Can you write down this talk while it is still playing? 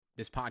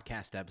This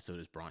podcast episode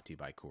is brought to you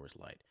by Coors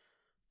Light.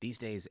 These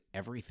days,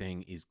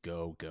 everything is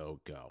go, go,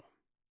 go.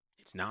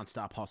 It's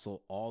nonstop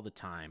hustle all the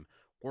time.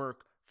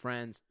 Work,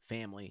 friends,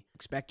 family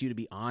expect you to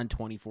be on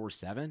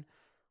 24/7.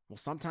 Well,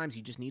 sometimes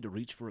you just need to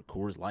reach for a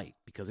Coors Light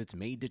because it's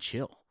made to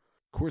chill.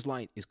 Coors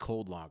Light is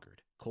cold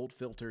lagered, cold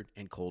filtered,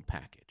 and cold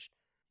packaged.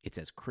 It's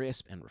as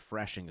crisp and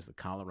refreshing as the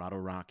Colorado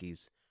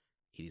Rockies.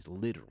 It is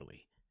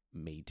literally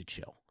made to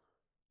chill.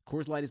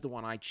 Coors Light is the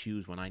one I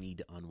choose when I need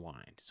to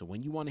unwind. So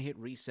when you want to hit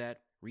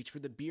reset, reach for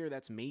the beer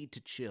that's made to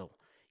chill.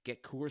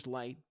 Get Coors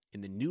Light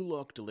in the new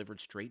look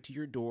delivered straight to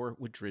your door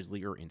with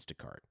Drizzly or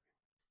Instacart.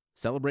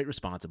 Celebrate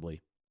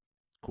responsibly.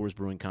 Coors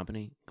Brewing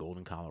Company,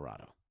 Golden,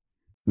 Colorado.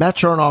 Matt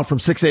Chernoff from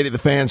 680 The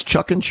Fans,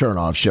 Chuck and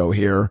Chernoff Show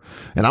here.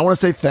 And I want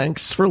to say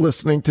thanks for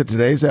listening to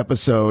today's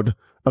episode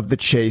of the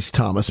Chase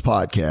Thomas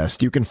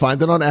Podcast. You can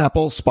find it on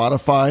Apple,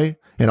 Spotify,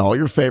 and all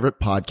your favorite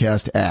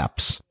podcast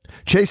apps.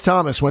 Chase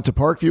Thomas went to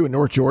Parkview in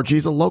North Georgia.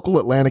 He's a local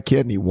Atlanta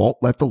kid, and he won't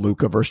let the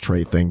Luka versus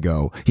Trey thing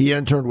go. He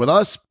interned with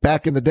us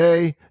back in the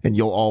day, and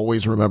you'll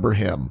always remember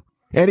him.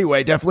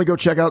 Anyway, definitely go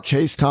check out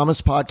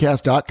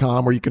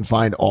ChaseThomasPodcast.com, where you can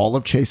find all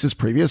of Chase's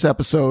previous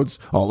episodes,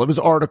 all of his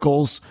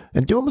articles,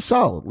 and do him a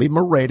solid. Leave him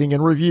a rating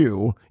and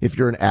review if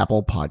you're an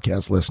Apple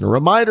Podcast listener.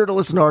 Reminder to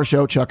listen to our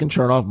show, Chuck and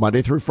Chernoff,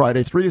 Monday through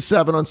Friday, 3 to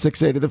 7 on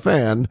 680 The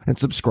Fan, and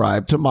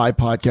subscribe to my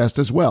podcast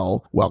as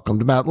well. Welcome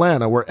to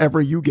Matlanta, wherever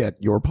you get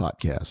your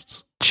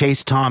podcasts. The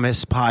Chase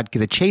Thomas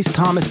Podcast.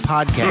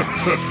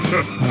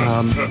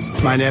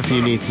 My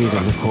nephew needs me to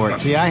record.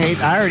 See, I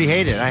already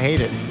hate it. I hate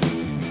it.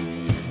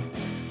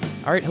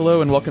 All right,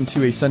 hello, and welcome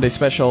to a Sunday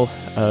special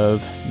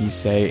of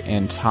Musey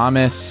and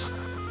Thomas.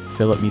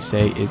 Philip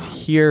Musey is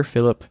here.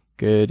 Philip,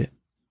 good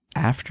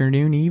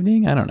afternoon,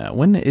 evening? I don't know.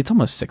 When it's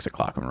almost 6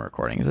 o'clock when we're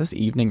recording. Is this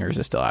evening or is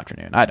it still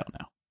afternoon? I don't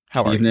know.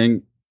 How are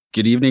you?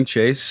 Good evening,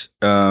 Chase.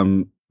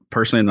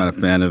 Personally, I'm not a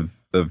fan of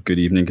good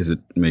evening because it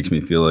makes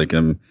me feel like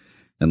I'm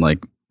in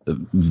like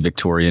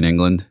Victorian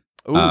England.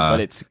 Ooh, but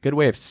it's a good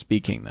way of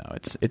speaking, though.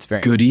 It's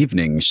very good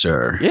evening,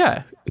 sir.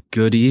 Yeah.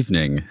 Good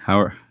evening.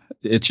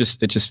 It just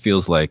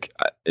feels like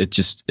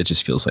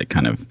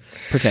kind of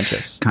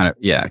pretentious,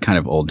 kind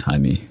of old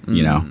timey,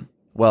 you know.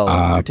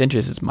 Well,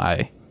 pretentious is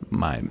my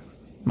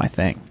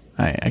thing.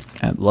 I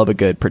love a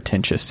good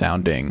pretentious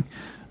sounding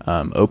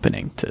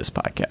opening to this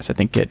podcast. I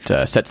think it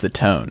sets the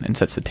tone and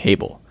sets the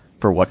table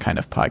for what kind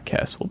of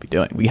podcast we'll be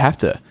doing. We have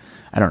to,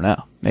 I don't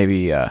know,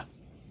 maybe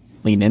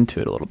lean into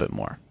it a little bit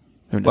more.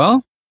 Who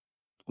knows?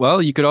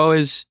 Well, you could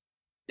always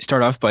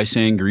start off by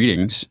saying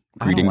greetings.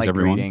 Greetings,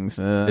 everyone. Greetings.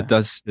 It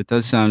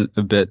does sound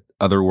a bit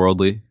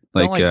otherworldly,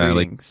 like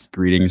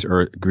greetings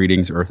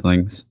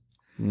Earthlings.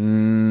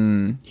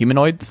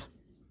 Humanoids.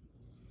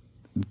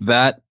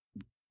 That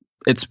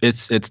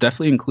it's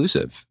definitely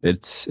inclusive.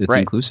 It's right.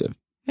 Inclusive.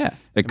 Yeah.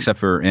 Except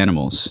for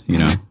animals, you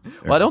know.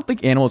 Well, I don't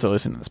think animals are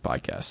listening to this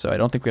podcast, so I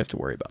don't think we have to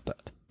worry about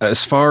that.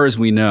 As far as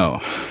we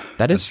know.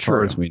 That is true. As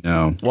far as we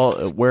know.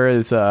 Well, where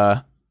is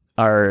our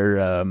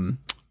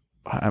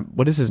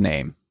what is his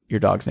name? Your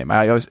dog's name?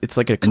 It's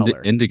like a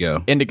color.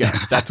 Indigo. Indigo.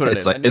 That's what it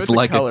is. It's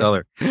like a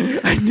color.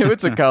 I knew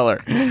it's a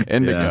color.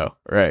 Indigo.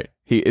 Yeah. Right.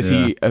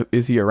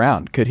 Is he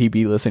around? Could he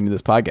be listening to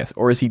this podcast,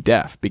 or is he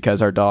deaf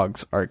because our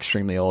dogs are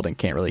extremely old and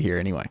can't really hear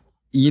anyway?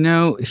 You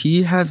know,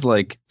 he has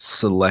like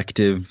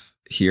selective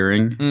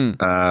hearing.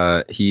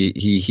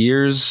 He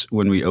hears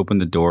when we open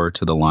the door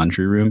to the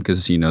laundry room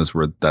because he knows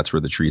that's where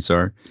the treats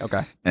are.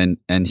 Okay.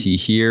 And he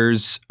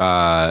hears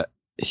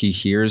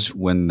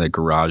when the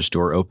garage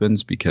door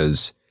opens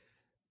because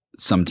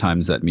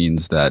sometimes that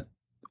means that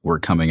we're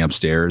coming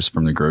upstairs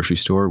from the grocery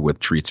store with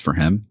treats for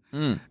him.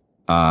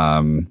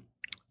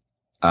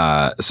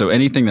 So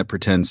anything that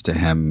pretends to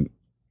him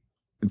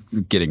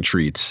getting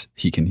treats,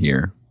 he can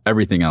hear.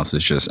 Everything else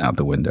is just out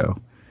the window.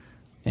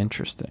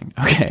 Interesting.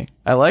 Okay.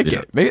 I like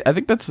it. Maybe, I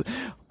think that's,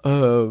 I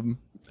don't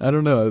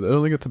know. I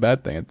don't think it's a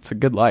bad thing. It's a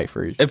good life.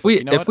 Where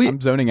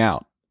I'm zoning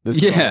out.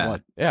 This is what I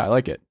want. Yeah, I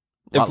like it.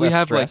 If we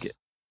have stress.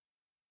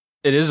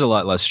 It is a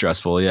lot less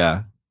stressful.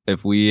 Yeah.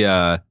 If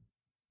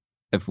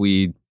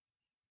we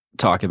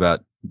talk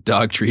about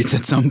dog treats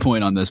at some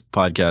point on this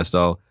podcast,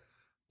 I'll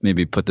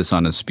maybe put this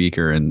on a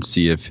speaker and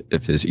see if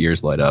his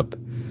ears light up.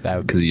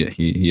 Because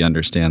he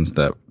understands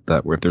that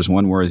if there's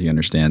one word he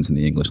understands in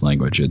the English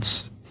language,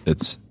 it's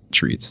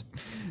treats.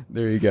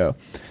 There you go.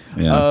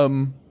 Yeah.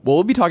 Well,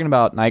 we'll be talking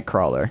about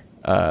Nightcrawler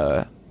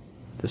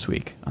this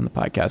week on the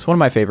podcast. One of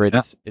my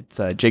favorites. Yeah. It's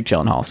Jake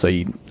Gyllenhaal. So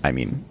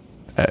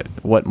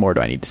what more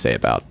do I need to say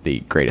about the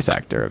greatest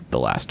actor of the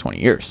last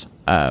 20 years?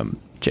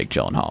 Jake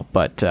Gyllenhaal,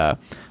 but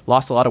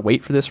lost a lot of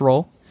weight for this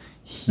role.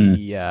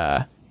 He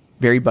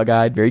very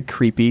bug-eyed, very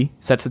creepy,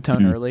 sets the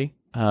tone early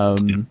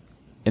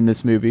in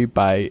this movie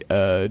by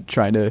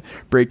trying to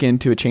break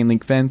into a chain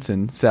link fence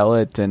and sell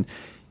it. And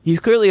he's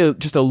clearly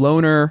just a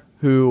loner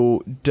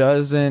who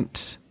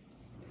doesn't...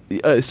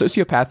 a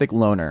sociopathic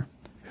loner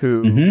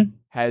who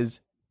has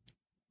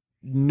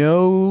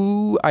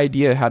no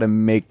idea how to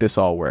make this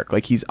all work.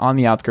 Like, he's on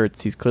the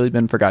outskirts. He's clearly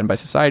been forgotten by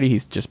society.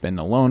 He's just been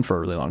alone for a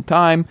really long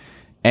time.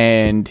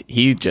 And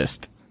he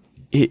just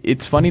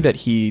it's funny that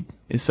he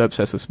is so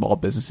obsessed with small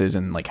businesses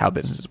and like how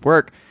businesses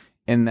work,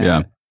 and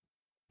that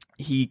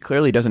he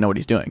clearly doesn't know what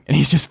he's doing, and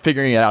he's just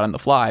figuring it out on the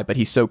fly. But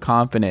he's so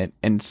confident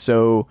and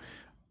so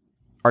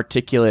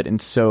articulate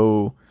and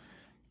so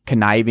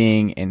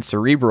conniving and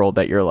cerebral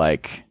that you're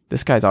like,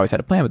 this guy's always had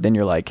a plan. But then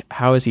you're like,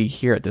 how is he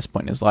here at this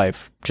point in his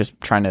life, just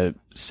trying to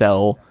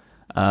sell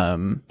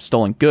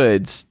stolen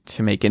goods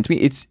to make ends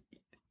meet?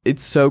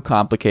 It's so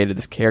complicated.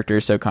 This character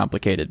is so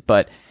complicated,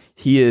 but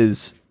he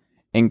is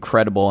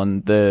incredible.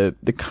 And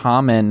the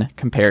common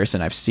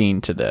comparison I've seen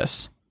to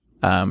this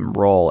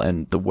role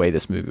and the way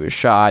this movie was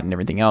shot and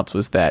everything else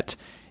was that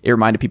it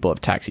reminded people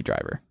of Taxi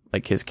Driver,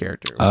 like his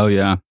character. Oh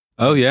yeah,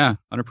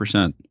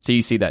 100%. So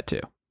you see that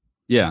too?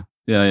 Yeah,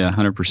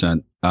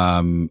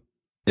 100%.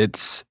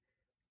 It's,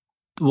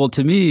 well,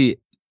 to me,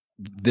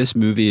 this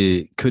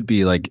movie could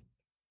be like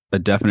a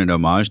definite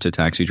homage to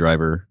Taxi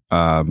Driver.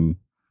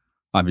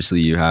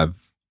 Obviously, you have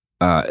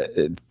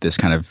this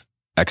kind of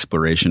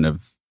exploration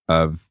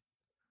of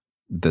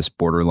this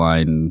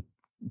borderline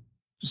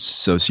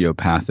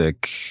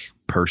sociopathic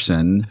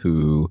person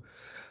who,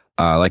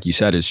 like you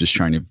said, is just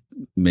trying to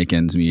make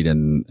ends meet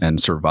and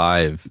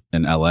survive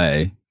in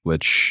LA,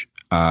 which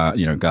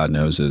God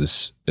knows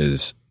is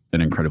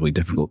an incredibly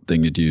difficult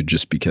thing to do,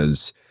 just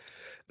because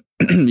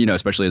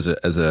especially as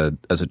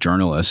a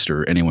journalist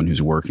or anyone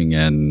who's working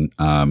in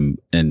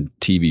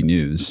TV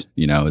news,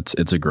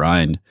 it's a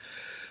grind.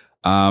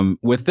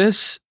 With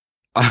this,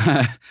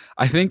 I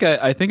think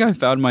I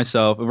found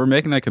myself, if we're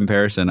making that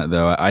comparison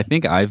though, I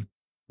think I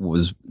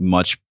was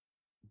much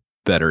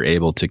better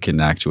able to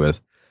connect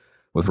with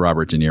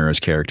Robert De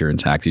Niro's character in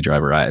Taxi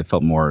Driver. I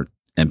felt more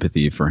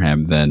empathy for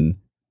him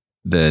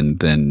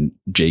than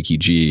Jakey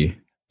G.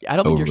 I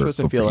don't think you're supposed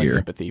to feel any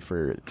empathy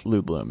for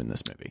Lou Bloom in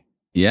this movie.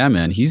 Yeah,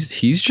 man,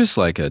 he's just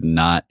like a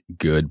not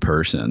good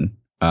person.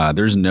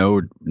 There's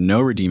no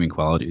redeeming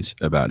qualities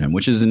about him,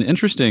 which is an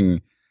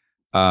interesting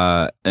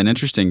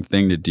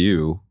thing to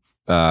do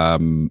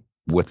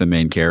with the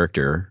main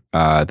character.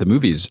 The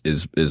movie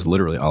is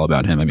literally all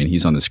about him. I mean,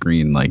 he's on the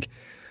screen like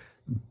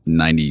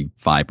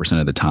 95%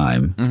 of the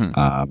time.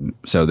 Mm-hmm.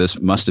 So this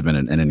must have been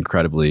an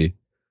incredibly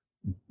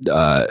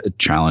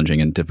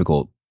challenging and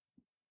difficult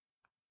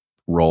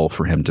role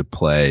for him to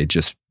play,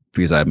 just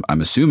because I'm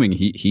assuming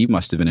he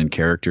must have been in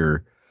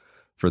character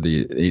for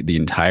the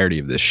entirety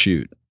of this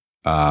shoot.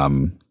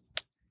 I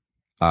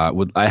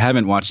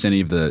haven't watched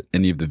any of the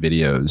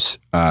videos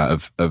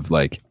of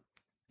like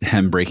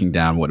him breaking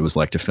down what it was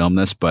like to film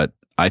this, but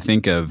I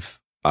think of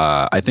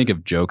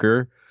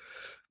Joker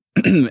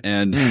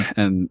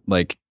and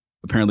like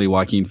apparently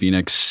Joaquin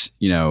Phoenix,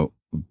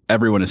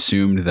 everyone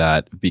assumed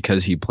that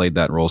because he played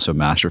that role so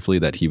masterfully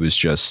that he was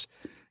just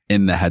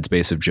in the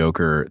headspace of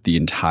Joker the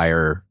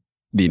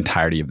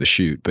entirety of the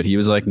shoot. But he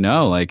was like,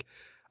 no, like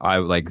I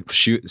like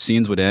shoot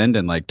scenes would end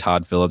and like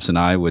Todd Phillips and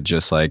I would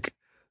just like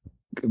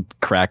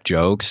crack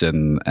jokes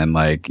and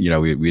like,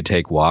 we'd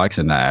take walks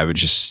and I would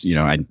just,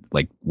 I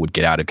like would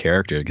get out of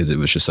character because it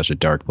was just such a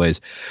dark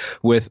place.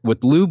 With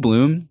Lou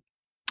Bloom,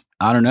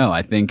 I don't know.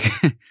 I think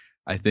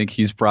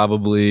he's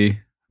probably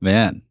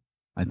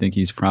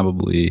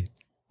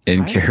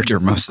in character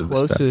most of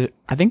the stuff.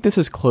 I think this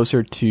is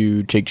closer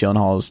to Jake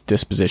Gyllenhaal's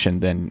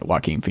disposition than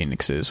Joaquin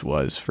Phoenix's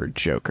was for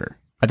Joker.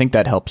 I think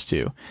that helps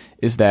too,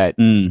 is that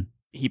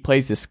he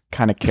plays this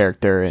kind of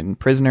character in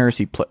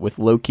Prisoners. With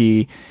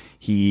Loki,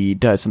 he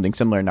does something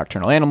similar in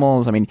Nocturnal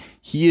Animals. I mean,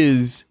 he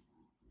is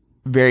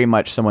very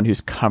much someone who's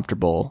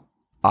comfortable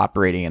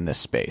operating in this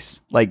space.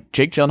 Like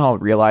Jake Gyllenhaal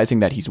realizing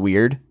that he's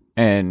weird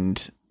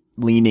and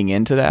leaning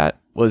into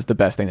that was the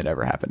best thing that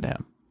ever happened to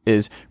him.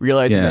 Is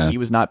realizing that he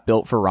was not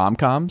built for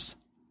rom-coms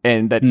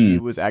and that he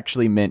was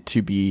actually meant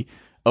to be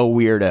a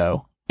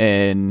weirdo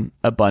in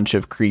a bunch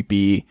of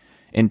creepy,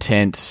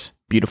 intense,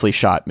 beautifully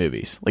shot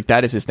movies. Like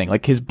that is his thing.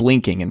 Like his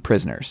blinking in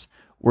Prisoners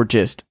were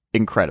just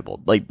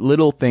incredible. Like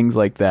little things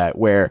like that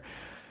where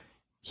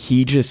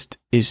he just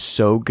is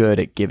so good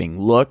at giving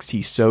looks.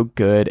 He's so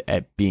good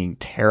at being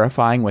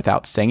terrifying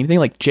without saying anything.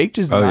 Like Jake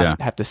does not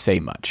have to say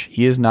much.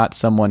 He is not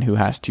someone who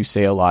has to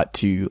say a lot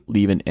to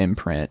leave an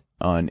imprint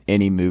on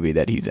any movie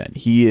that he's in.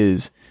 He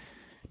is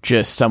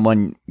just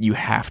someone you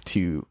have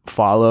to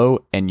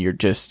follow, and you're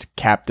just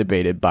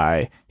captivated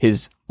by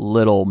his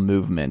little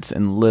movements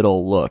and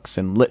little looks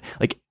and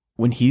like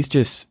when he's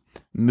just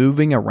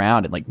moving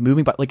around and like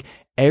moving by, like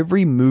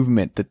every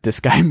movement that this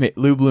guy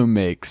Lou Bloom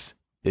makes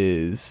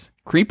is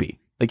creepy.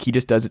 Like he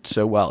just does it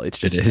so well. It's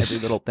just every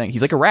little thing.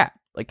 He's like a rat.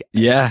 Like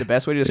the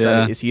best way to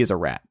describe it is he is a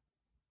rat.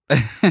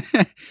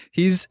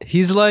 he's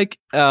like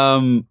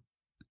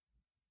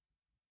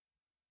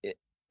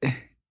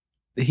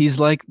he's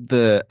like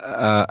the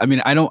I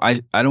mean I don't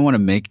want to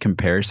make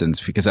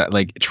comparisons because I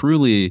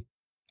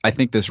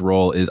think this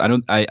role is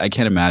I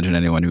can't imagine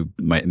anyone who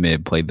may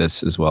have played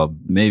this as well.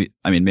 Maybe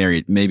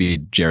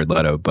Jared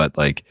Leto, but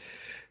like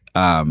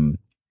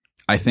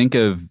I think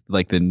of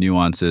like the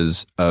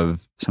nuances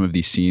of some of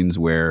these scenes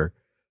where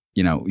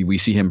we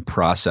see him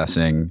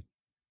processing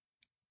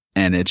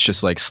it's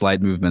just like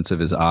slight movements of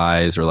his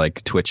eyes or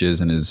like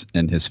twitches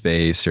in his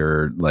face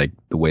or like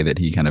the way that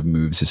he kind of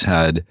moves his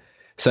head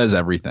says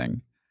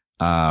everything.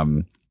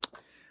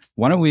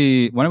 Why don't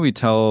we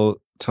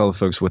tell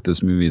folks what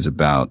this movie is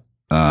about,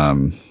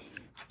 and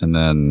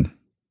then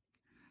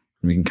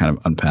we can kind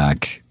of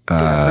unpack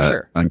for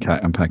sure.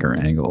 unpack our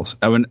angles.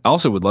 I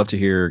would love to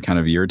hear kind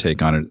of your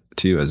take on it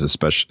too, as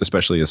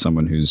especially as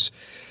someone who's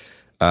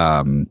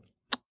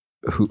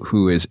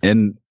who is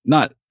in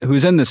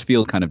this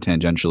field kind of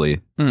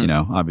tangentially. You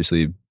know,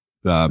 obviously,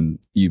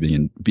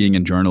 you being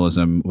in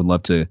journalism, would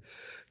love to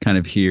kind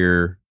of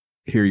hear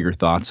your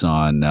thoughts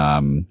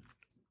on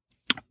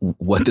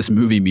what this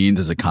movie means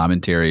as a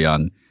commentary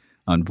on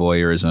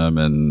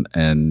voyeurism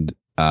and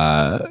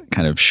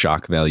kind of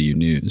shock value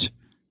news.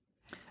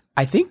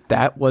 I think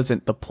that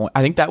wasn't the point.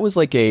 I think that was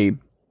like a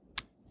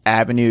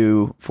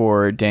avenue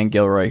for Dan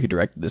Gilroy, who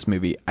directed this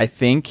movie. I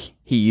think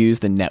he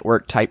used the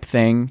network type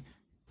thing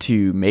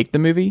to make the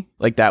movie.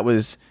 Like that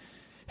was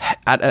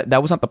not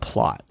the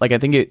plot. Like I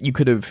think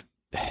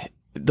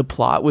the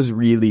plot was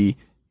really,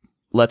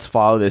 let's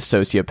follow this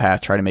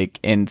sociopath, try to make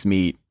ends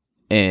meet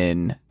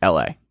in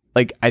LA.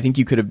 Like, I think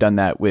you could have done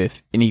that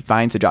and he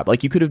finds a job.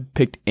 Like, you could have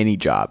picked any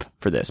job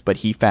for this, but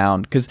he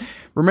found, because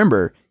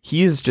remember,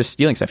 he is just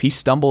stealing stuff. He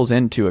stumbles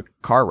into a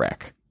car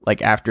wreck,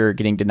 like, after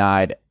getting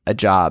denied a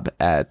job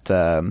at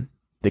the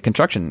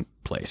construction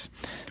place.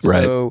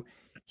 Right. So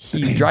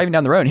he's driving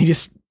down the road, and he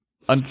just,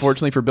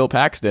 unfortunately for Bill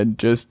Paxton,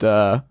 just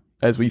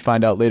as we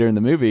find out later in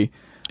the movie,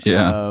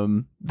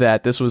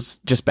 that this was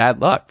just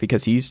bad luck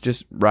because he's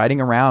just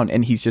riding around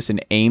and he's just an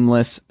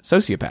aimless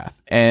sociopath.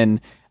 And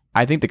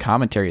I think the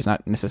commentary is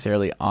not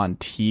necessarily on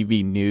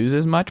TV news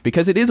as much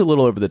because it is a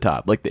little over the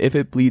top. Like the if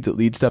it bleeds, it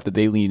leads stuff that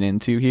they lean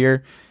into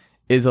here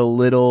is a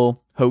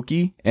little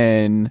hokey,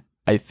 and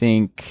I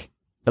think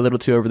a little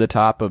too over the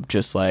top of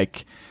just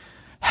like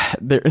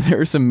there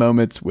are some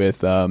moments with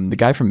the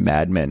guy from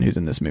Mad Men who's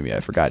in this movie. I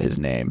forgot his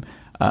name,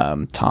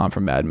 Tom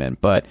from Mad Men,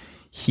 but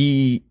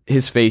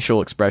his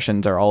facial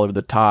expressions are all over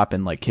the top,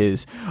 and like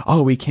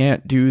we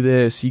can't do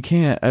this, you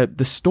can't,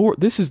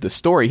 this is the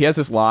story. He has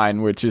this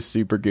line which is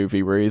super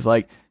goofy where he's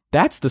like,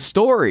 that's the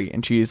story,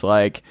 and she's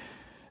like,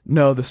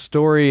 no, the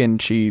story, and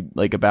she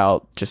like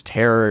about just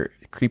terror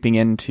creeping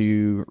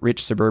into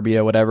rich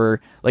suburbia,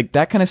 whatever. Like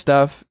that kind of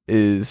stuff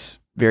is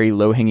very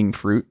low-hanging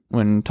fruit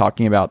when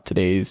talking about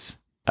today's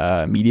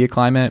media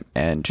climate,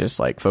 and just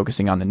like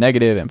focusing on the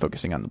negative and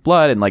focusing on the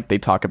blood. And like they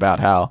talk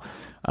about how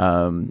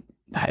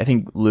I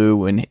think Lou,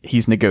 when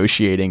he's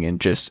negotiating in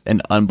just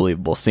an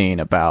unbelievable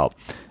scene about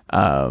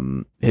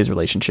his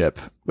relationship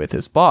with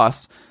his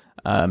boss,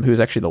 who is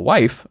actually the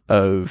wife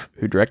of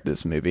who directed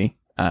this movie.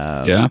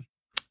 But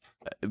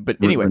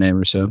anyway, Renee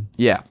Russo.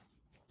 Yeah,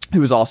 who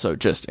was also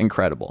just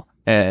incredible.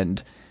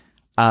 And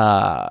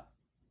I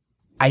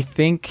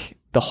think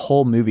the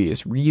whole movie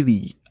is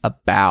really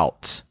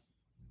about,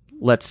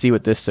 let's see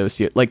what this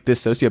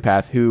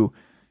sociopath who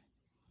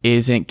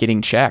isn't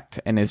getting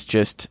checked and is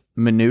just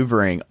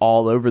maneuvering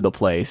all over the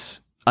place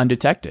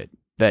undetected,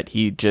 that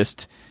he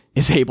just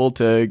is able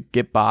to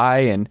get by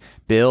and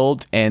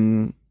build,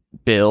 and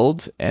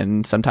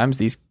sometimes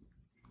these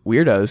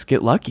weirdos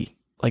get lucky.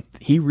 Like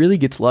he really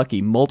gets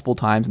lucky multiple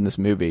times in this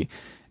movie,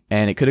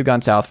 and it could have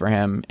gone south for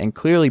him, and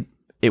clearly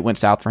it went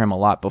south for him a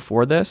lot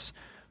before this.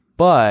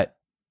 But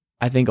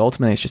I think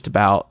ultimately it's just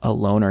about a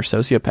loner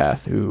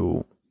sociopath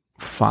who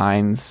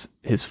finds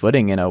his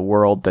footing in a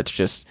world that's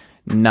just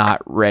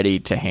not ready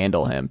to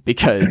handle him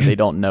because they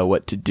don't know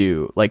what to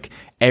do. Like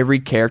every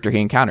character he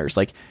encounters,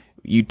 like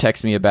you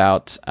text me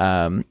about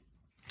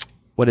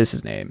what is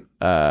his name?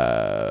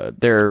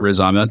 Riz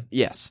Ahmed.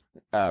 Yes,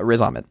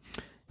 Riz Ahmed.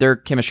 Their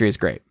chemistry is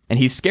great, and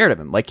he's scared of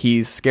him. Like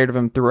he's scared of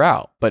him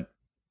throughout. But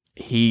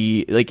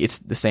it's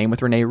the same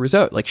with Renee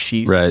Russo. Like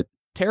she's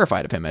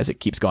terrified of him as it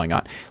keeps going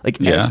on. Like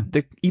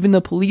even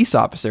the police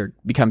officer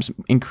becomes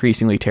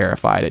increasingly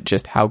terrified at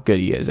just how good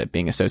he is at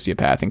being a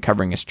sociopath and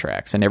covering his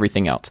tracks and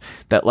everything else.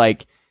 That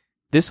like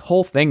this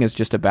whole thing is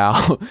just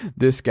about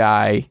this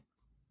guy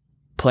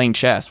playing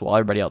chess while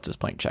everybody else is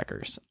playing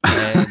checkers.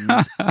 And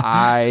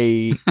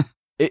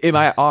am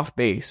I off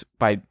base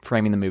by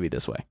framing the movie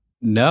this way?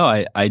 No,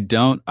 I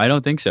don't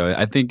think so.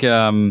 I think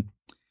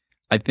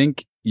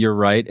you're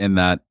right in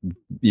that,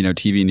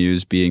 TV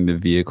news being the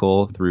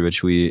vehicle through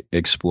which we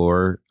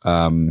explore,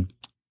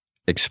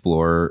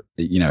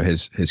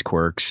 his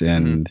quirks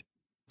and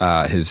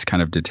his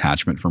kind of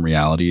detachment from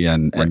reality,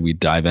 and we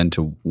dive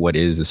into what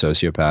is a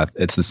sociopath.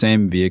 It's the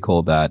same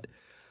vehicle that,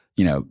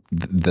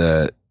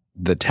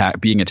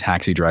 being a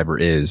taxi driver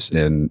is,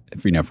 and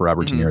for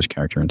Robert De Niro's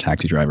character in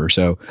Taxi Driver.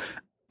 So,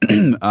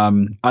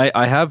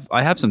 I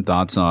have some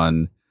thoughts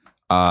on,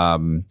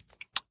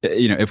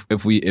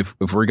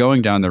 if we're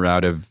going down the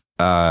route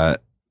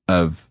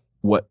of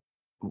what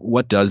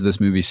does this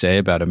movie say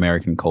about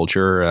American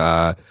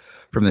culture,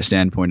 from the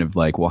standpoint of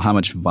like, well, how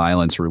much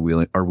violence are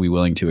we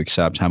willing to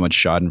accept? How much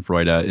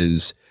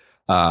Schadenfreude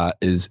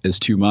is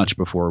too much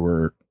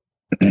before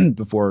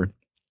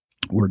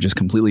we're just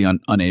completely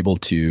unable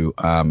to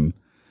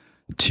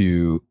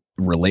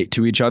relate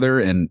to each other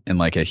in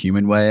like a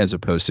human way, as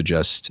opposed to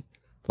just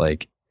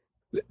like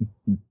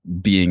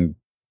being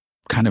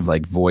kind of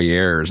like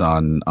voyeurs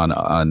on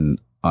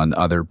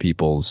other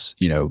people's,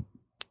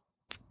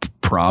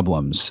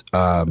 problems.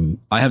 I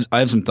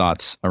have some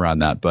thoughts around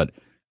that, but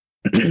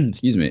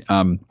excuse me.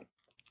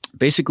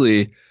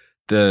 Basically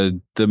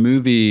the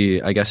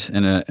movie, I guess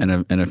in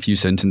a few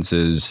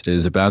sentences,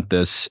 is about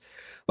this,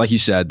 like you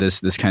said,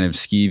 this kind of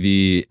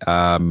skeevy,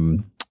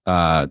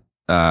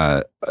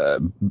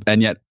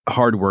 and yet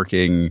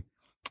hardworking,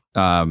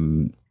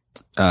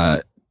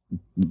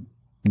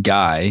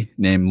 guy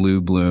named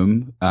Lou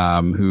Bloom,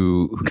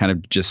 who kind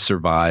of just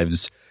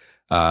survives,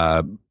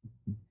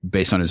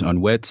 based on his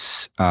own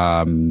wits,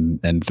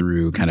 and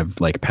through kind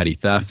of like petty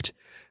theft.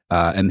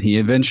 And he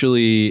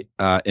eventually,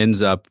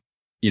 ends up,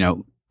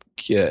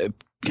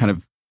 kind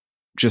of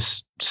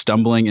just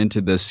stumbling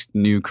into this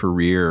new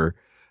career,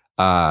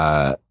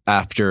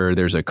 after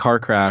there's a car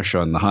crash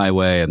on the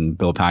highway, and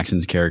Bill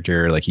Paxton's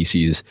character, like he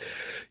sees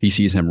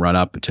him run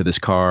up to this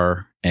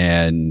car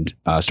and,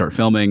 start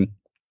filming,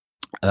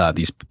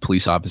 these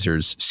police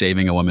officers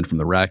saving a woman from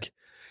the wreck.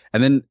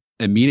 And then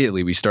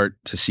immediately we start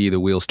to see the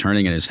wheels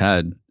turning in his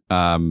head.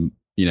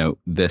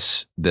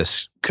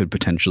 This could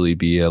potentially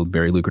be a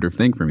very lucrative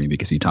thing for me,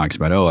 because he talks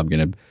about,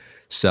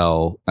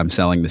 I'm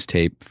selling this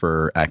tape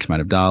for X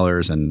amount of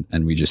dollars.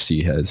 And we just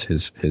see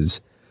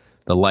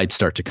the lights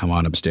start to come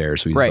on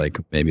upstairs. So he's like,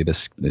 maybe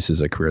this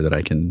is a career that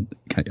I can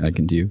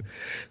do.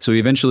 So he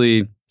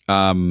eventually,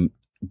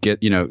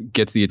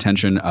 gets the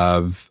attention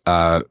of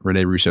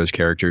Rene Russo's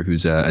character,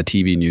 who's a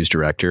TV news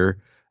director,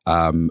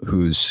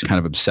 who's kind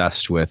of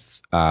obsessed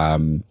with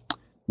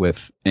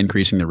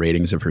increasing the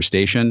ratings of her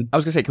station. I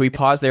was gonna say, can we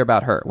pause there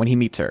about her when he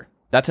meets her?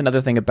 That's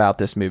another thing about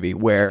this movie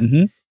where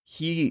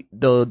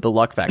the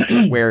luck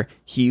factor, where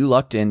he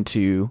lucked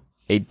into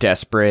a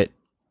desperate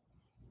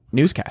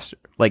newscaster.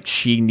 Like,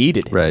 she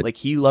needed him. Right. Like,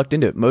 he lucked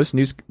into it. Most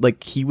news,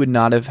 like, he would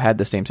not have had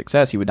the same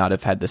success. He would not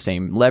have had the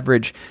same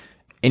leverage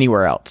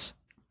anywhere else.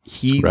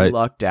 He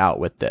lucked out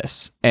with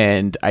this.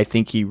 And I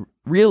think he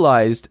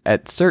realized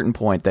at a certain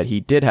point that he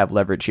did have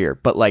leverage here,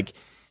 but like,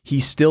 he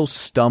still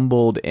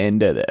stumbled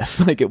into this.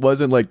 Like, it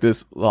wasn't like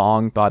this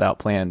long thought out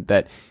plan,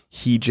 that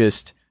he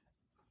just,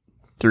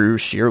 through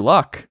sheer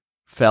luck,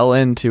 fell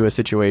into a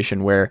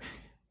situation where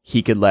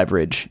he could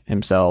leverage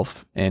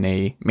himself in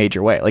a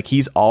major way. Like,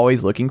 he's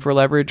always looking for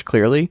leverage,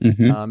 clearly,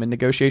 in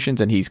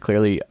negotiations, and he's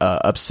clearly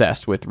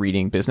obsessed with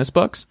reading business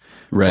books.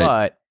 Right.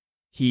 But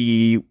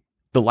the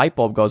light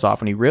bulb goes off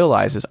when he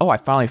realizes, I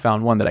finally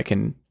found one that I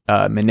can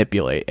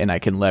manipulate, and I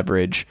can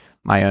leverage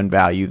my own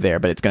value there,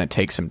 but it's going to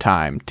take some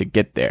time to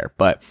get there.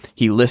 But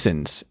he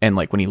listens, and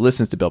like, when he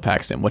listens to Bill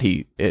Paxton,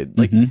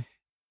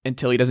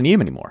 until he doesn't need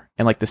him anymore.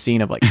 And like the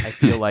scene of like, I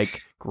feel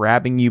like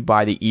grabbing you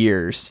by the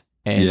ears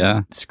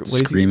and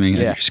screaming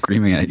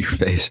at your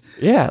face.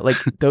 Yeah, like,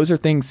 those are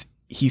things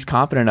he's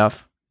confident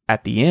enough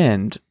at the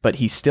end, but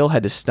he still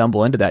had to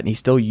stumble into that, and he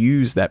still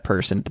used that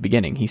person at the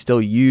beginning. He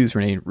still used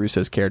Rene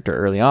Russo's character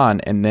early on,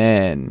 and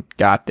then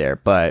got there.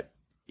 But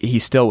he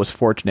still was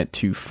fortunate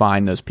to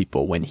find those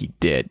people when he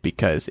did,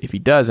 because if he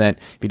doesn't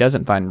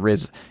find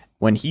Riz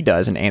when he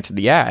does and answer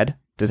the ad,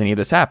 does any of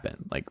this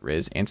happen? Like,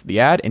 Riz answered the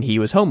ad, and he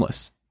was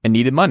homeless and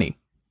needed money,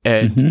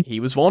 and he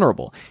was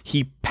vulnerable.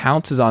 He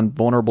pounces on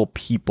vulnerable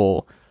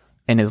people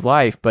in his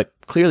life, but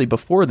clearly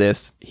before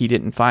this, he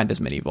didn't find as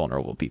many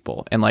vulnerable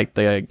people. And like,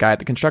 the guy at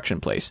the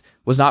construction place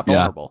was not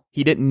vulnerable.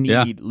 He didn't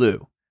need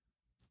Lou.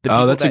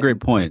 That's a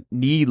great point.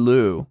 Need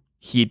Lou,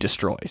 he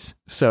destroys.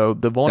 So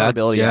the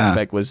vulnerability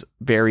aspect was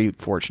very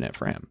fortunate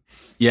for him.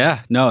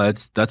 Yeah, no,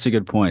 that's a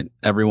good point.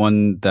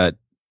 Everyone that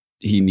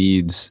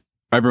needs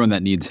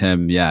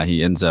him,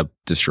 he ends up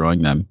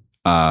destroying them.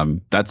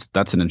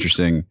 That's an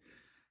interesting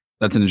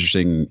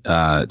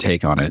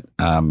take on it.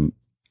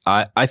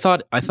 I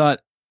thought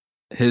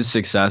his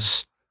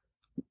success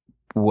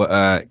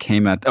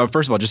came at,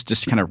 first of all, just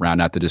to kind of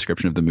round out the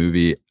description of the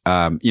movie.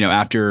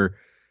 After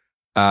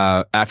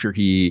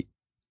he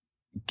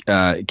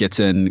gets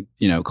in,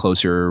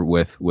 closer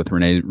with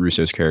Rene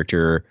Russo's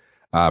character,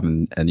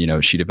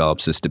 and she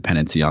develops this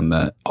dependency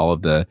on all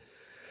of the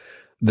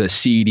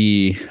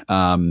CD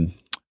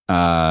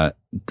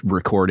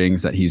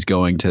recordings that he's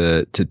going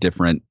to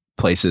different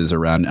places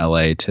around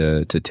LA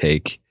to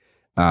take.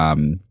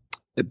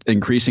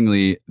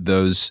 Increasingly,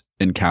 those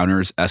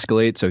encounters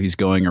escalate. So he's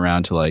going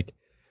around to like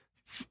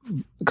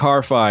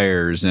car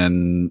fires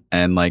and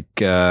like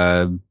we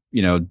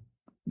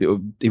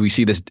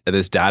see this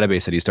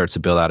database that he starts to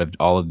build out of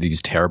all of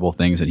these terrible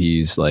things that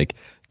he's like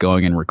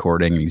going and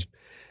recording, and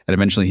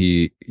eventually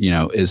he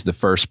is the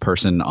first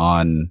person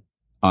on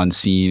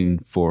scene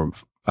for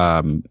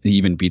he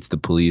even beats the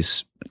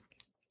police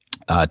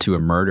to a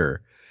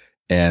murder,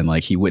 and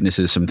like he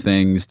witnesses some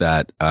things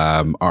that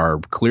are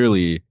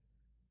clearly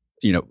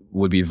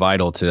would be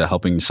vital to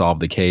helping solve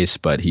the case,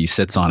 but he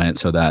sits on it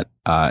so that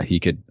he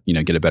could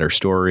get a better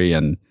story.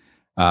 And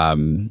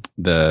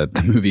the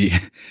movie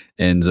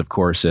ends, of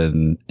course,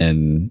 in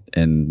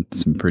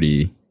some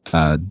pretty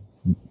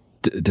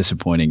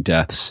disappointing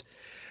deaths.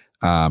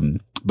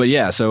 But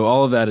yeah, so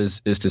all of that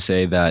is to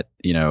say that,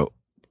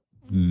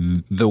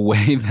 the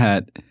way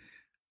that,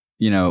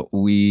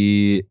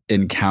 we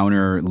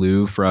encounter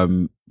Lou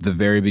from the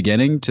very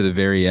beginning to the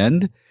very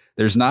end,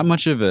 there's not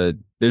much of a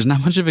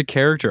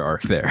character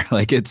arc there.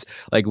 Like, it's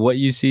like what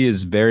you see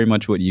is very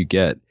much what you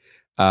get.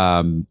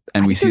 And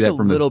we see that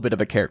from a little bit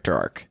of a character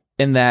arc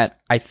in that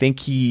I think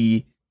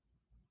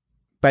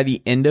by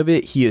the end of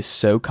it, he is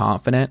so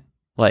confident,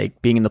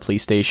 like being in the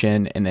police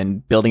station and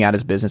then building out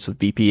his business with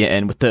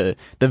VPN, with the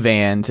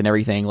vans and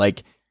everything.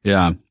 Like,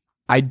 yeah,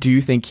 I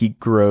do think he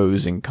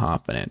grows in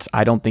confidence.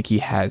 I don't think he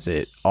has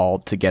it all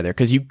together,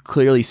 because you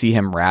clearly see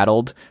him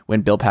rattled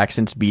when Bill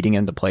Paxton's beating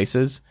him to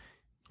places.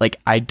 Like,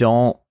 I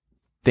don't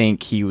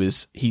think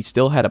he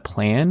still had a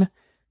plan,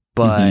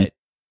 but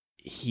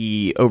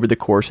he, over the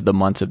course of the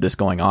months of this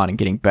going on and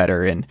getting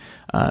better and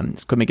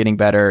his equipment getting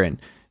better and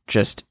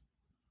just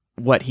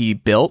what he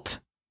built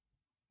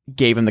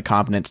gave him the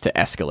confidence to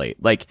escalate.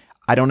 Like,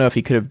 I don't know if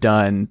he could have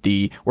done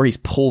where he's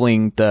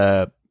pulling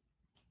the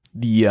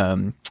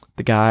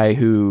guy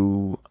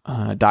who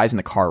dies in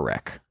the car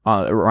wreck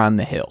around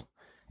the hill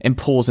and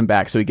pulls him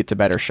back so he gets a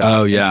better shot.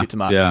 Oh, yeah. And shoots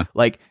him up. Yeah.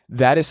 Like,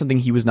 that is something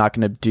he was not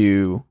going to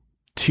do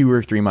 2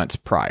 or 3 months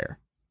prior.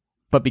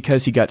 But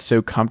because he got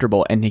so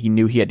comfortable and he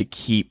knew he had to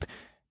keep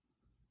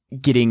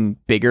getting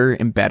bigger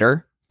and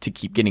better to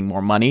keep getting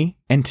more money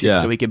and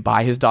so he could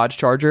buy his Dodge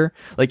Charger,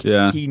 like,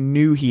 he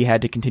knew he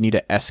had to continue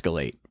to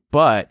escalate.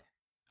 But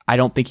I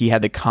don't think he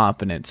had the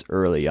confidence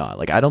early on.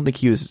 Like, I don't think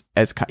he was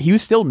he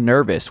was still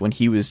nervous when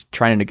he was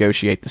trying to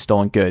negotiate the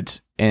stolen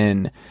goods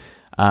in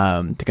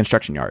the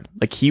construction yard.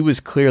 Like, he was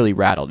clearly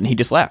rattled and he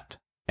just left.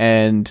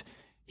 And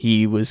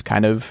he was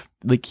kind of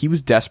like, he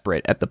was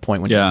desperate at the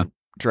point when he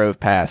drove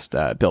past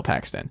Bill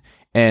Paxton.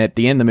 And at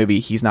the end of the movie,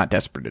 he's not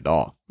desperate at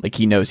all. Like,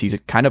 he knows he's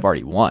kind of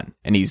already won,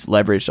 and he's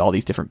leveraged all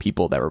these different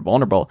people that were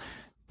vulnerable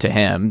to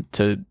him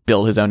to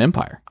build his own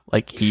empire.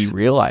 Like, he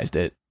realized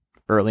it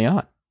early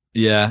on.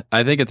 Yeah,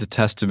 I think it's a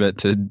testament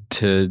to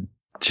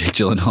Jake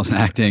Gyllenhaal's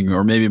acting,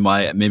 or maybe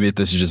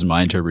this is just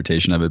my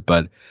interpretation of it.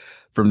 But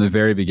from the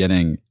very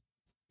beginning,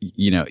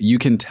 you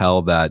can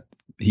tell that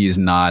he's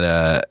not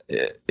a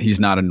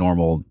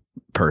normal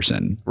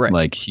person. Right.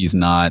 Like, he's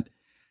not.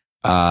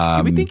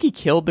 Do we think he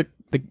killed the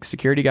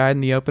security guy in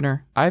the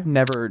opener? I've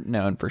never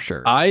known for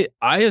sure. I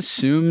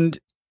assumed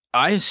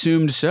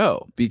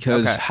so,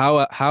 because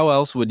how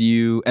else would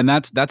you? And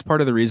that's part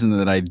of the reason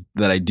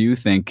that I do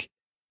think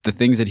the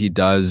things that he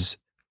does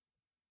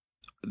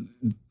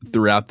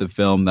throughout the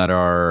film that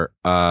are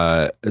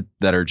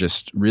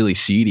just really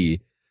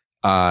seedy,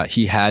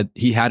 he had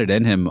it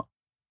in him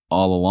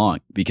all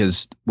along,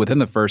 because within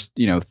the first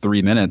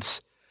 3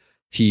 minutes,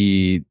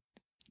 he's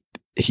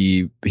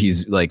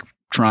like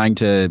trying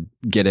to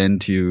get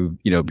into,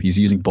 he's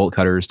using bolt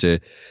cutters to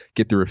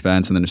get through a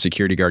fence, and then a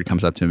security guard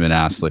comes up to him and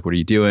asks, like, what are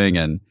you doing?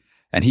 And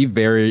he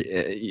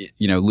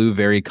Lou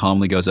very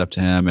calmly goes up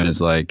to him and is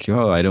like,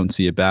 oh, I don't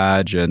see a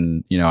badge.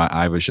 And,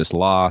 I was just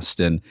lost.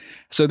 And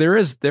so there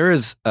is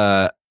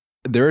a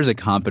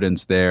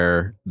confidence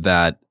there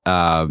that,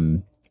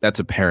 that's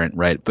apparent.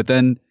 Right. But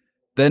then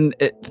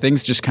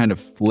things just kind of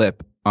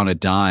flip on a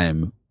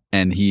dime,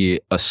 and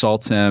he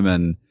assaults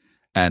him,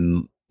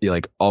 and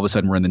like, all of a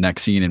sudden we're in the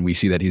next scene and we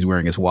see that he's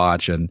wearing his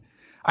watch. And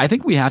I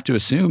think we have to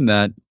assume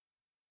that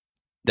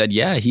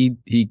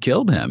he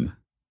killed him,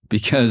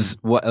 because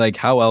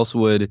how else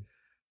would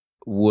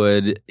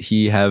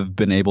he have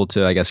been able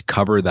to, I guess,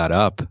 cover that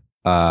up?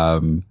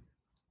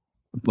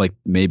 Like,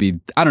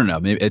 maybe, I don't know,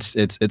 maybe it's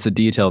a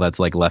detail that's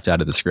like left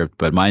out of the script,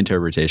 but my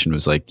interpretation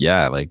was like,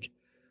 yeah, like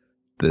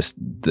this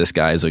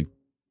guy is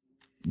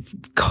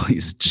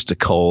he's just a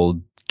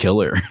cold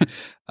killer.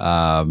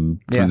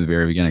 From the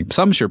very beginning.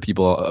 So I'm sure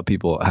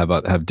people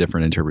have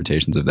different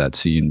interpretations of that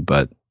scene,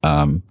 but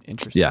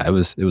interesting. Yeah, it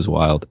was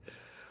wild.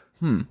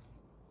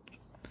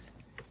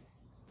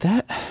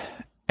 That,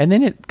 and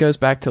then it goes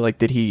back to, like,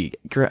 did he?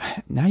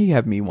 Now you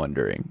have me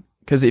wondering,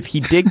 because if he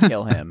did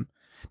kill him,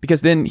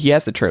 because then he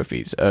has the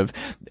trophies of,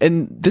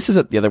 and this is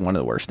the other one of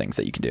the worst things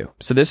that you can do.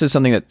 So this is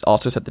something that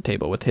also set the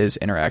table with his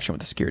interaction with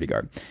the security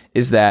guard,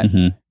 is that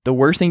the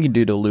worst thing you can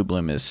do to Lou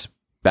Bloom is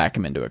back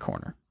him into a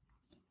corner.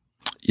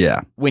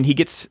 Yeah. When he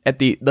gets at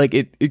the, like,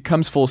 it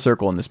comes full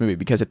circle in this movie,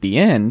 because at the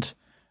end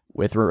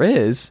with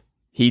Riz,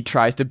 he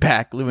tries to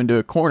back Lou into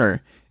a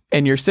corner,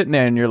 and you're sitting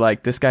there and you're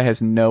like, this guy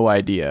has no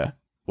idea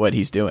what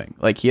he's doing.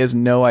 Like, he has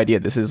no idea.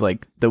 This is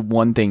like the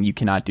one thing you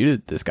cannot do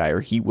to this guy,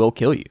 or he will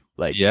kill you.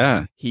 Like,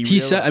 yeah, he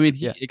said,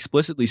 he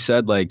explicitly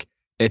said, like,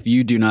 if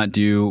you do not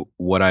do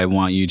what I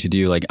want you to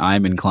do, like,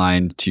 I'm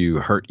inclined to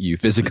hurt you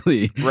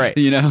physically. Right.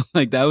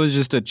 Like, that was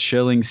just a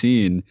chilling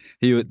scene.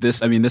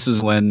 This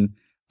is when,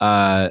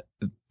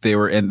 they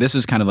were, and this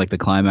is kind of like the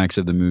climax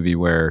of the movie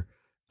where,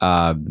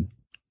 Lou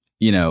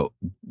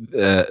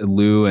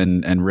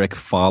and Rick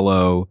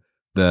follow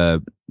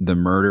the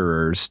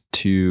murderers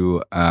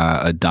to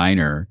a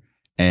diner,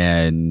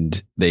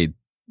 and they've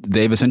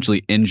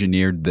essentially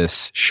engineered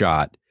this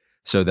shot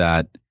so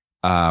that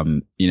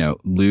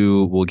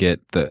Lou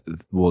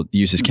will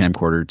use his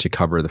camcorder to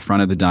cover the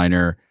front of the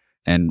diner,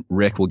 and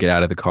Rick will get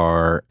out of the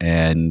car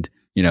and,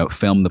 you know,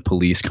 film the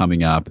police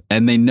coming up,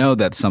 and they know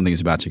that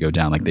something's about to go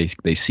down. Like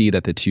they see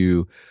that the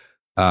two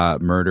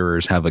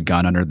murderers have a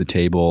gun under the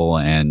table,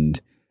 and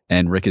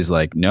Rick is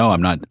like, no,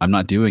 I'm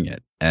not doing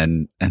it.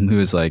 And Lou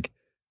is like,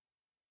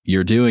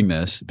 you're doing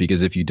this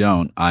because if you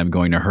don't, I'm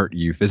going to hurt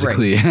you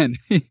physically. Right.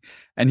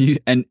 and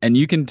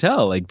you can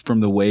tell, like, from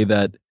the way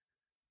that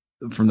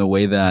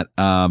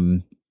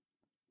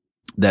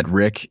that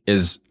Rick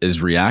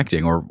is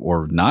reacting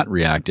or not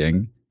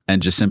reacting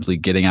and just simply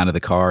getting out of the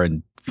car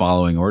and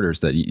following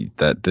orders,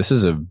 that this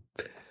is a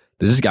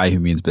guy who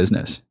means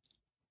business.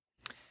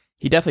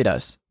 He definitely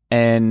does.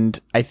 And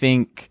I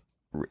think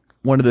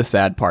one of the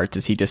sad parts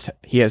is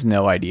he has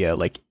no idea.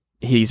 Like,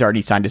 he's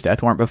already signed his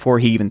death warrant before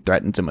he even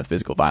threatens him with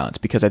physical violence,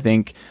 because I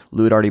think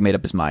Lou had already made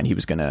up his mind he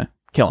was going to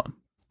kill him.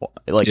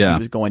 Like, he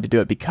was going to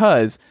do it,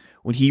 because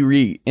when he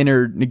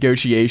re-entered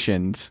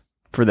negotiations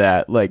for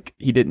that, like,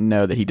 he didn't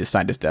know that he just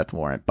signed his death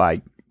warrant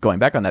by going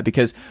back on that,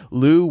 because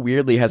Lou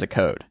weirdly has a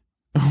code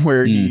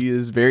where he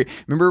is very,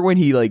 remember when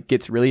he like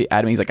gets really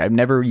adamant, he's like, I've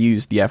never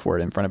used the F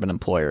word in front of an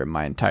employer in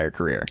my entire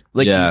career.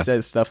 Like, he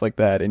says stuff like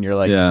that, and you're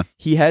like,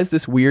 he has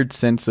this weird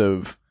sense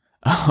of,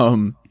 I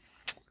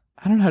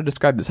don't know how to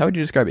describe this. How would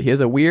you describe it? He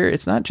has a weird,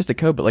 it's not just a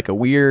code, but like a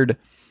weird,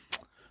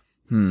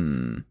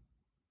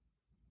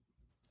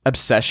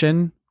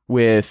 obsession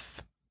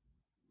with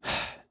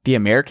the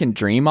American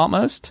dream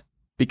almost.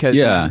 Because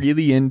he's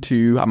really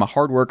into, I'm a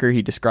hard worker.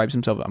 He describes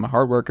himself, I'm a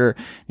hard worker.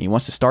 And he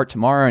wants to start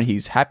tomorrow, and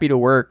he's happy to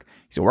work.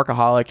 He's a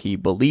workaholic. He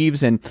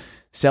believes in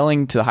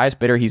selling to the highest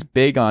bidder. He's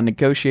big on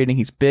negotiating.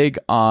 He's big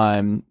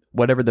on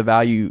whatever the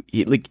value,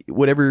 like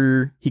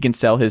whatever he can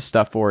sell his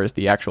stuff for is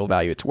the actual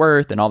value it's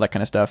worth, and all that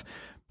kind of stuff.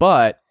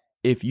 But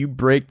if you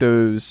break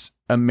those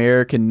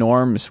American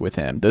norms with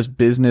him, those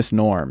business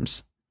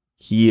norms,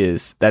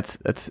 that's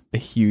a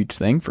huge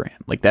thing for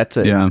him. Like, that's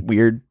a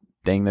weird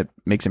thing that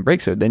makes him break.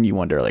 So then you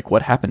wonder, like,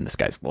 what happened in this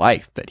guy's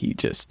life that he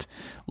just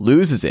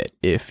loses it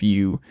if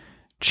you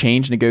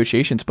change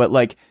negotiations. But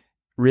like,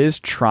 Riz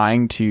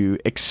trying to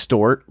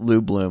extort Lou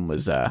Bloom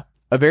was a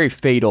very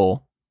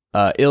fatal,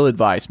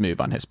 ill-advised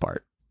move on his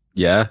part.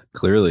 Yeah,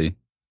 clearly.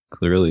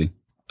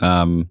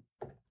 One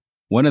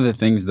of the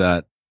things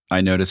that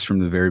I noticed from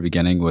the very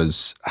beginning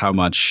was how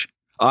much,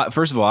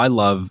 first of all, I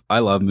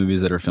love movies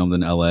that are filmed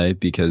in LA,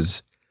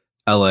 because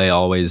LA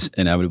always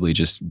inevitably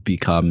just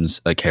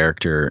becomes a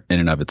character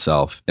in and of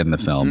itself in the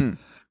film.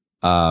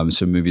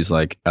 So movies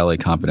like LA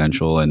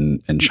Confidential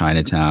and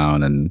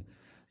Chinatown, and,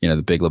 you know,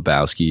 The Big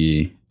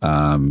Lebowski,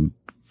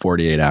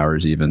 48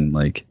 Hours, even,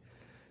 like,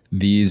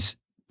 these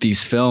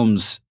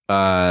films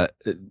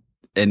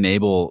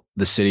enable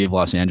the city of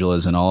Los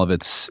Angeles and all of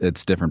its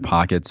different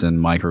pockets and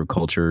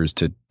microcultures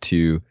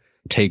to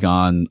take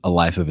on a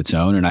life of its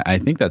own. And I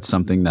think that's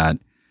something that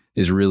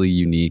is really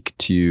unique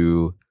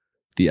to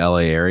the LA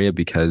area,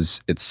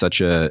 because it's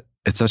such a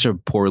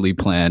poorly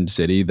planned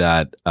city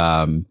that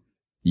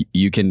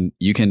you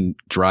can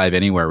drive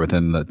anywhere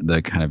within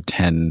the kind of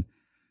 10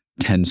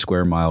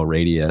 square mile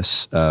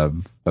radius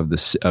of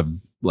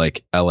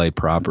like LA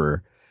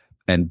proper,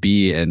 and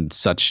be in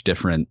such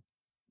different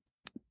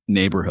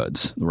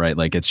neighborhoods, right?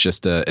 Like, it's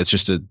just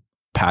a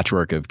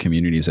patchwork of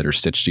communities that are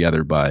stitched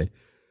together by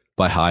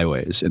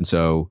highways. And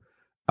so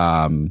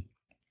the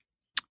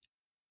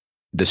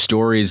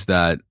stories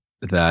that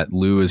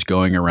Lou is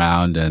going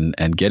around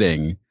and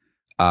getting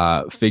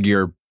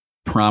figure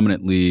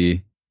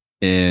prominently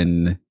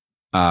in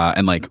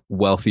like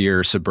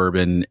wealthier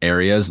suburban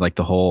areas. Like,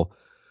 the whole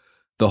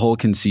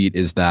conceit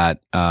is that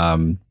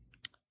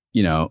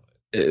you know,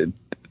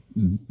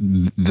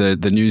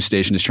 the news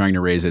station is trying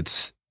to raise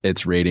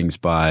its ratings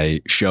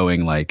by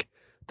showing, like,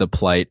 the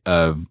plight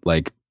of,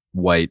 like,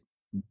 white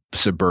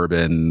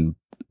suburban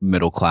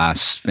middle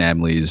class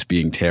families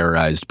being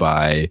terrorized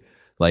by,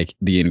 like,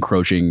 the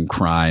encroaching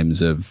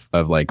crimes of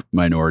like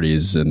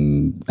minorities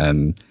and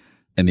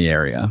in the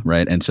area,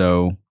 right? And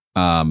so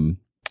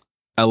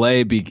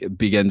LA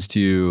begins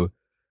to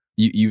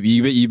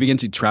you begin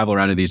to travel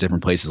around to these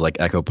different places like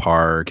Echo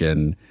Park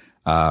and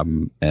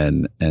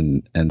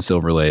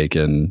Silver Lake,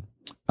 and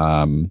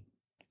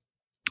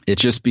it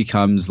just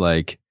becomes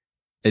like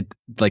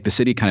the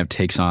city kind of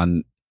takes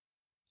on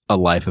a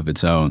life of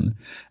its own.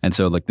 And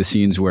so, like, the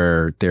scenes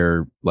where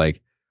they're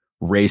like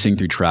racing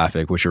through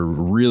traffic, which are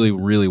really,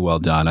 really well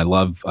done. I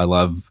love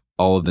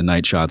all of the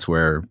night shots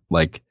where,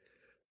 like,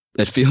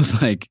 it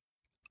feels like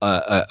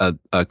a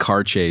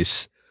car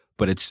chase,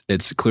 but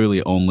it's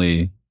clearly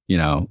only, you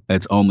know,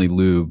 it's only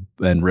Lou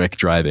and Rick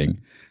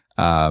driving.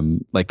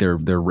 Like, they're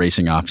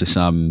racing off to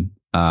some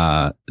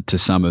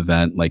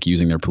event, like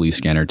using their police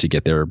scanner to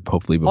get there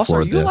hopefully before. Also,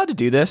 are you allowed to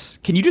do this?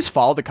 Can you just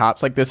follow the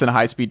cops like this in a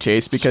high-speed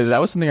chase? Because that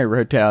was something I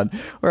wrote down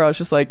where I was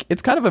just like,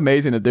 it's kind of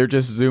amazing that they're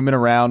just zooming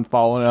around,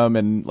 following them,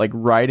 and like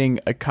riding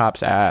a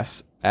cop's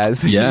ass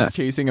as he's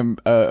chasing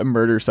a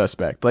murder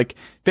suspect. Like,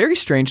 very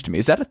strange to me.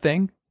 Is that a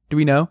thing? Do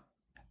we know?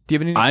 Do you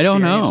have any experience I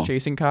don't know.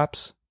 Chasing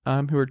cops?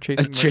 Who are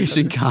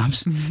chasing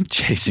cops?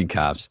 Chasing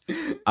cops.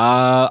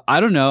 I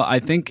don't know. I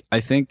think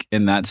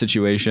in that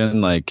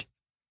situation, like,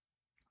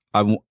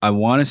 I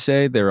want to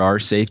say there are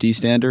safety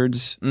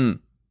standards,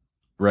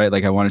 right?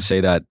 Like I want to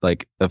say that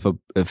like if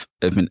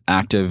an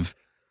active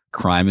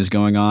crime is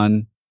going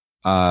on,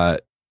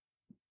 like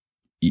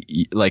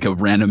a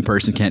random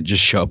person can't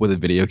just show up with a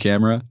video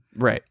camera,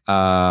 right?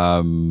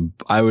 I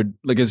would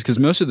like because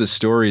most of the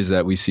stories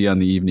that we see on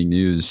the evening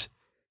news,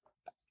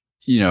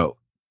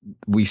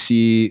 we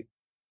see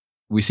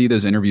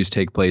those interviews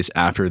take place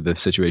after the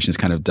situation's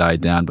kind of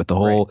died down. But the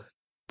whole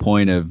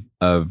point of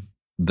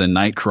the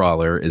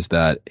Nightcrawler is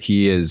that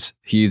he's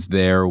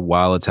there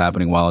while it's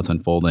happening, while it's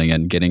unfolding,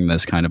 and getting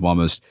this kind of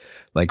almost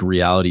like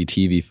reality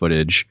TV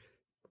footage,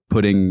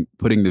 putting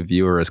the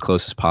viewer as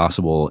close as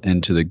possible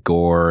into the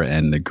gore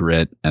and the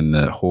grit and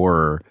the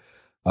horror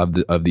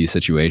of these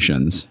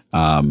situations.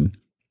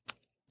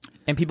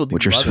 And people do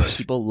love it.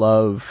 People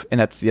love, and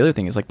that's the other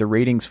thing is like the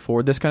ratings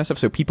for this kind of stuff.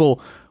 So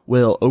people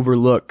will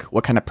overlook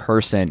what kind of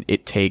person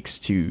it takes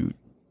to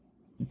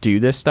do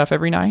this stuff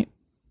every night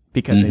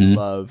because they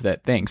love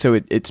that thing. So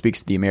it speaks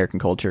to the American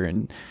culture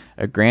in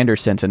a grander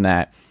sense in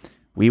that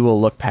we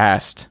will look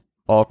past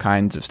all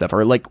kinds of stuff,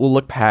 or like we'll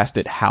look past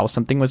it how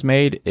something was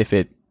made if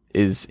it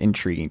is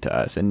intriguing to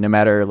us. And no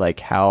matter like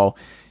how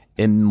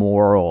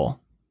immoral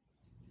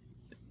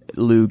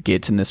Lou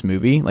gets in this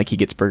movie, like he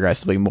gets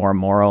progressively more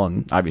immoral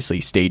and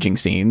obviously staging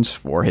scenes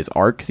for his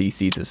art because he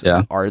sees this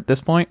as art at this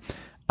point.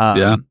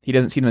 He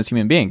doesn't see them as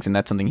human beings, and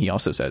that's something he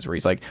also says where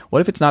he's like, what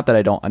if it's not that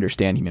I don't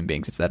understand human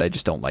beings, it's that I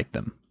just don't like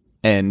them?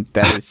 And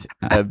that is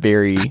a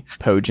very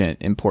potent,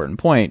 important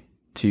point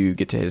to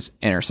get to his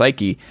inner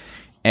psyche.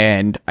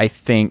 And I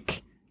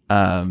think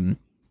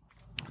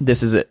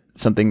this is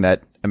something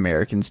that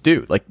Americans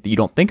do. Like you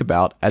don't think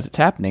about as it's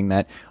happening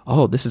that,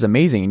 oh, this is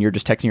amazing. And you're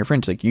just texting your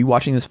friends. Like you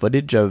watching this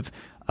footage of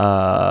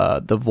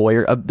the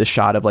voyeur of the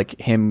shot of like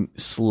him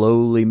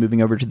slowly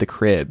moving over to the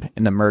crib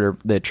in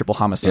the triple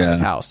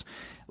homicide house.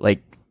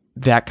 Like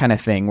that kind of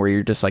thing where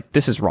you're just like,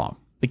 this is wrong.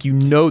 Like,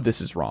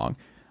 this is wrong.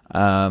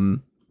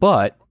 And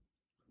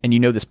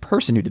this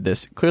person who did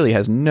this clearly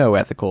has no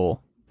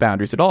ethical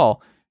boundaries at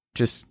all.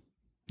 Just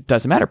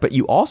doesn't matter. But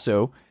you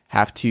also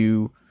have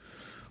to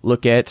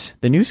look at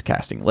the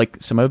newscasting. Like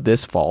some of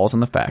this falls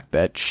on the fact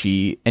that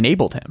she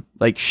enabled him.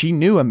 Like she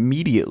knew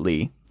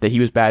immediately that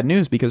he was bad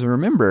news because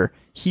remember,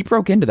 he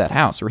broke into that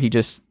house where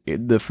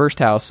the first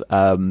house,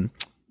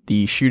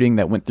 the shooting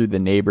that went through the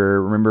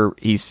neighbor, remember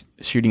he's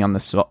shooting on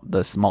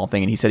the small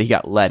thing and he said he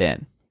got let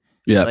in.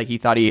 Yeah. Like he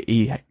thought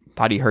he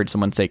heard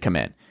someone say, come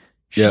in.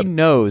 She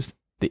knows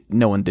that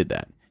no one did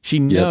that. She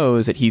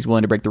knows that he's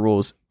willing to break the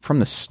rules from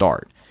the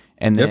start.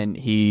 And then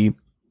he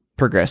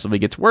progressively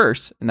gets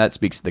worse, and that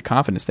speaks to the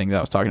confidence thing that I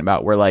was talking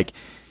about, where like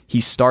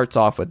he starts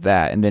off with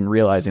that and then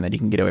realizing that he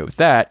can get away with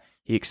that,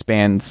 he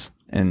expands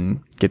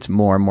and gets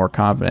more and more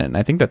confident. And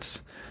I think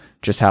that's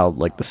just how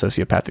like the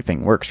sociopathic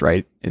thing works,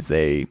 right?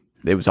 It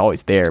was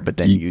always there, but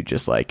then you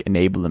just like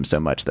enable them so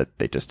much that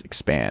they just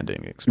expand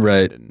and expand.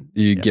 Right. And,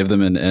 you give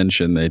them an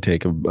inch and they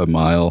take a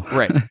mile.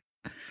 Right.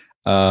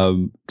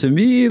 To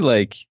me,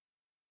 like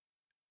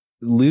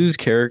Lou's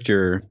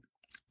character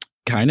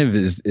kind of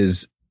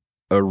is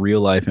a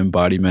real life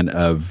embodiment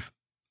of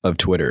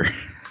Twitter.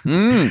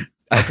 Okay,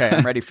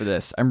 I'm ready for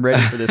this. I'm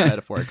ready for this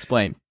metaphor.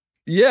 Explain.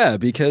 Yeah,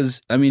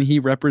 because I mean, he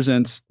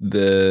represents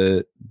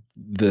the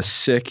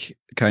sick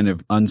kind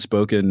of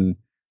unspoken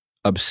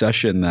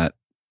obsession that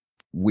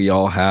we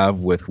all have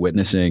with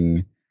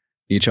witnessing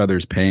each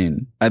other's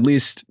pain. At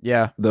least,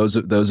 those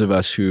of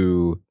us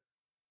who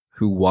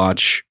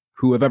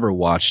have ever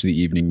watched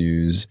the evening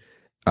news,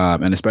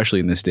 and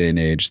especially in this day and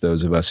age,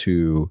 those of us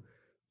who,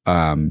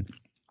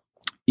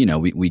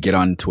 we get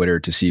on Twitter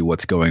to see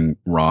what's going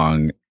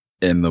wrong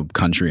in the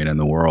country and in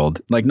the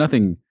world. Like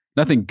nothing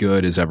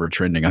good is ever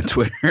trending on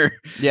Twitter.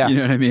 Yeah. You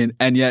know what I mean?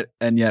 And yet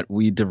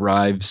we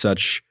derive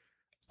such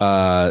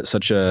a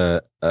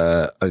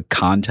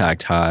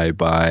contact high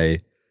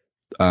by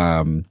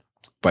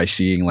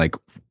seeing like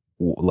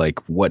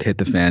what hit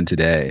the fan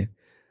today.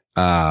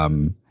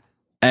 And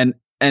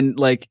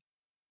like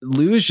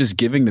Lou is just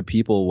giving the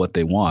people what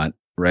they want,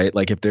 right?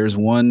 Like if there's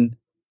one,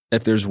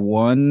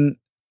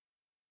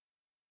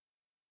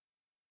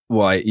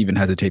 well, I even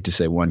hesitate to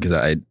say one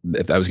because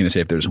if I was going to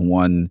say if there's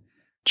one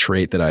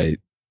trait that I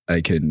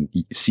can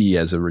see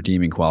as a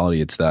redeeming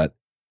quality, it's that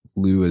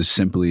Lou is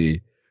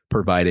simply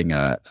providing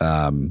a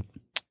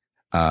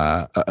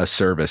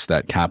service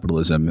that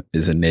capitalism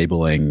is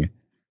enabling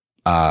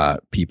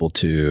people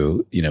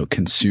to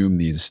consume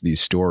these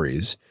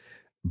stories.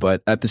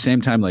 But at the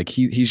same time, like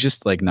he's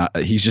just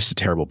a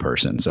terrible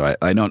person. So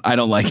I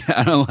don't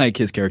like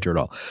his character at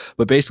all.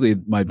 But basically,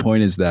 my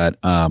point is that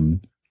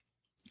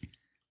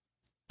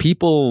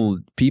people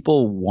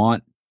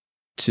want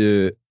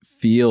to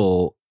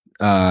feel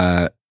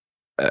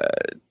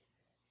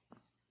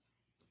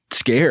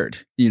scared,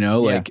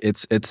 like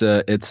it's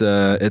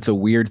a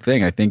weird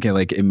thing. I think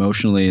like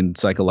emotionally and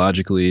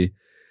psychologically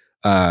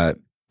and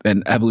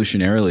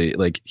evolutionarily,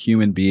 like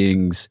human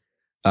beings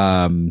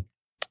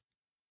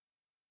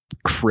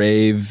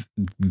crave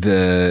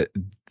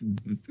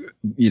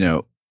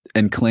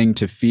and cling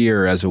to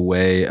fear as a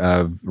way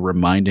of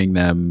reminding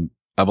them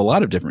of a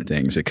lot of different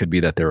things. It could be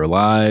that they're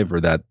alive,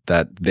 or that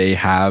they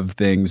have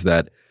things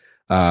that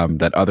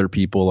that other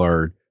people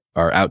are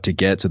out to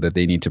get, so that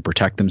they need to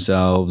protect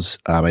themselves.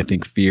 I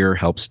think fear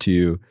helps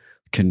to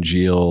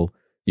congeal,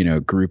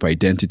 group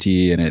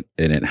identity, and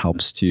it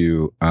helps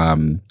to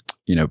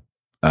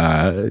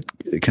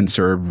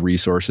conserve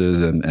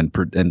resources, and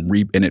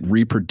it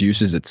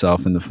reproduces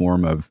itself in the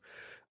form of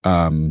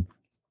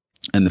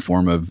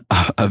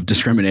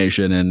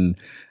discrimination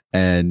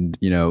and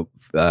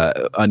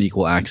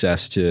unequal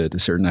access to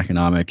certain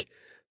economic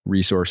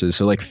resources.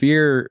 So like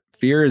fear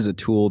is a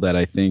tool that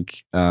I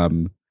think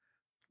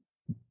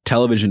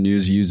television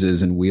news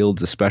uses and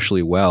wields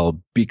especially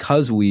well,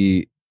 because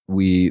we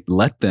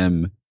let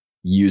them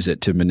use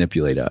it to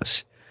manipulate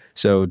us.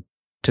 So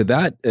to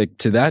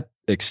that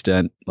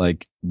extent,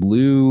 like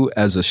Lou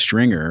as a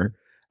stringer,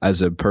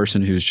 as a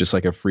person who's just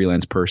like a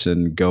freelance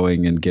person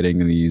going and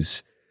getting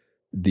these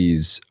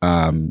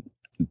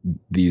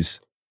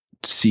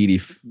seedy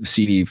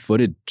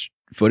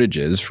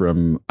footages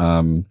from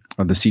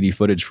the seedy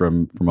footage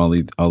from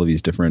all of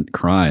these different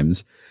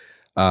crimes.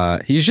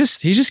 He's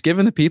just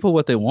giving the people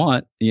what they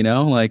want,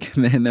 like,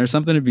 and there's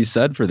something to be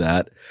said for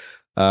that.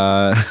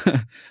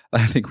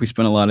 I think we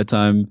spent a lot of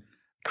time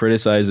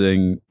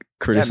criticizing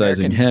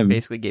him.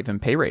 Basically gave him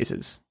pay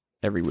raises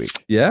every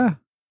week. Yeah,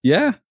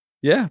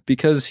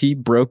 because he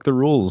broke the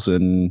rules,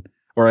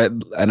 or I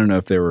don't know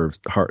if they were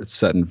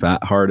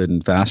hard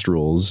and fast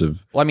rules of.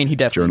 Well, I mean, he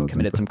definitely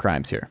committed some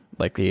crimes here.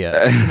 Like he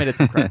committed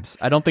some crimes.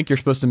 I don't think you're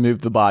supposed to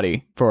move the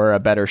body for a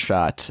better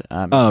shot.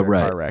 Right.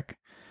 Car wreck.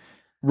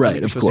 Right.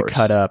 You're Of supposed course. to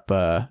cut up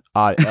a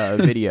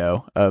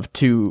video of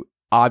two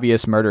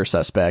obvious murder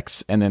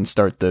suspects, and then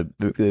start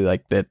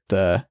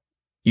that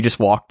you just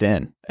walked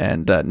in,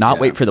 and not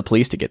wait for the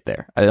police to get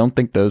there. I don't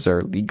think those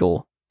are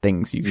legal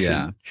things you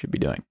should be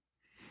doing.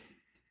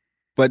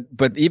 But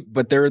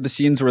there are the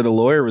scenes where the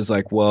lawyer was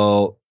like,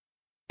 well,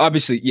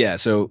 obviously, yeah.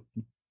 So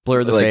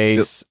blur the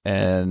face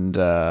and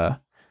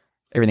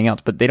everything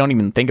else, but they don't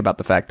even think about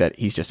the fact that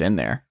he's just in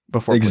there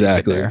before police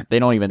get there. They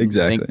don't even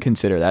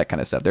consider that kind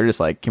of stuff. They're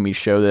just like, can we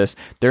show this?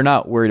 They're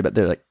not worried about.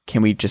 They're like,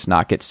 can we just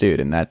not get sued?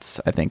 And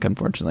that's, I think,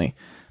 unfortunately,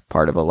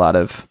 part of a lot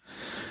of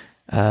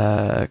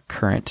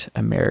current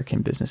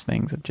American business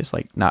things, of just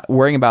like not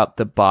worrying about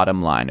the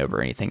bottom line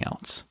over anything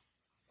else.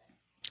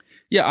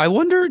 Yeah, I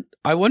wonder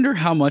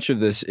how much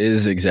of this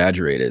is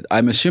exaggerated.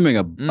 I'm assuming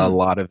a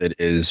lot of it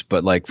is,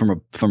 but like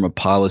from a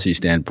policy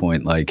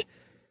standpoint, like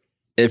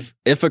if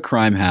a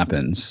crime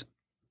happens,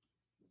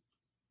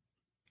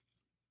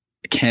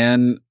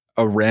 can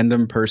a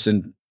random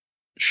person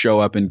show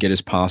up and get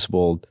as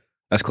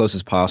close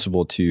as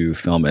possible to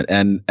film it?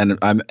 And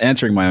I'm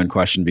answering my own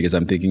question because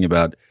I'm thinking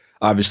about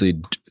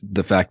obviously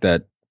the fact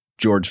that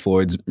George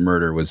Floyd's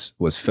murder was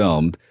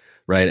filmed,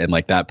 right? And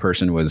like that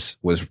person was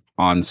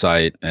on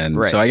site, and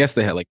right. So I guess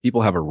they had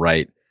people have a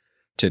right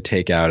to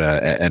take out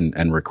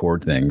and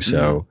record things.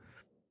 So,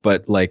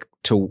 but like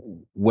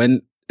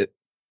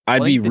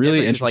I'd be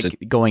really interested.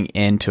 Like going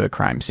into a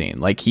crime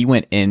scene, like he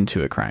went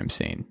into a crime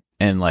scene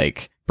and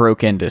like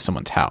broke into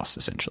someone's house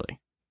essentially.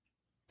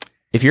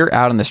 If you're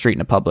out on the street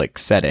in a public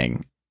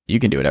setting, you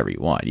can do whatever you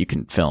want. You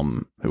can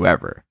film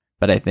whoever.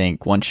 But I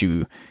think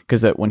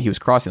because when he was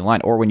crossing the line,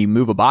 or when you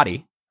move a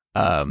body,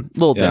 a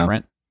little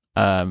different.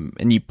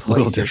 And you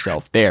place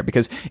yourself there,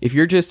 because if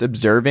you're just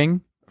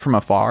observing from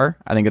afar,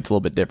 I think it's a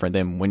little bit different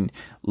than when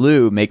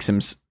Lou makes him.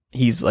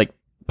 He's like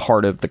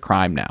part of the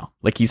crime now.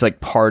 Like he's like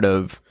part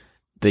of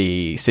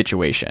the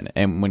situation.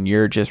 And when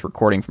you're just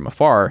recording from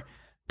afar,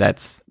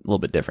 that's a little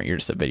bit different. You're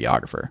just a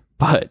videographer.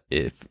 But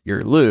if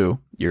you're Lou,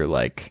 you're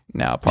like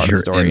now part of the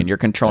story, and you're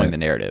controlling the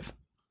narrative.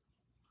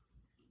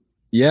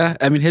 Yeah,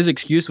 I mean, his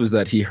excuse was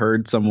that he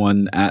heard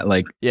someone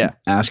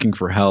asking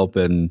for help,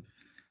 and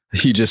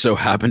he just so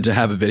happened to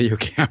have a video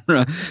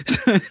camera,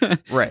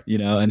 right?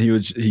 And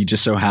he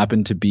just so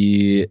happened to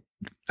be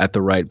at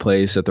the right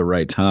place at the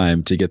right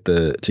time to get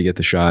the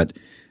shot.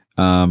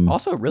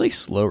 Also, really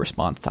slow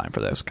response time for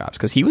those cops,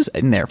 because he was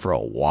in there for a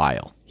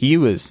while. He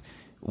was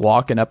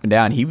walking up and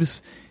down. He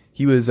was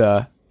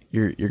you're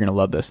gonna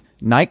love this,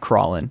 night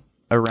crawling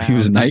around. He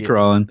was night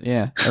crawling,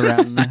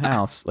 around the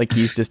house. Like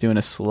he's just doing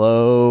a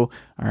slow.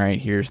 All right,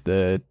 here's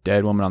the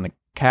dead woman on the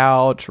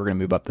couch. We're gonna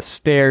move up the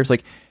stairs.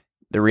 Like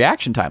the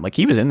reaction time, like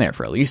he was in there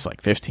for at least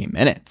like 15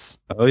 minutes.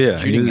 Oh yeah,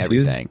 shooting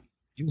everything.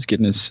 He was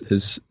getting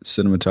his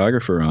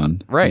cinematographer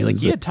on. Right,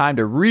 he had time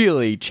to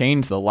really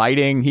change the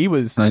lighting.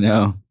 I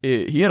know.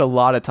 He had a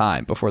lot of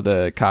time before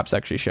the cops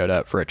actually showed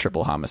up for a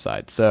triple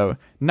homicide. So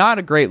not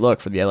a great look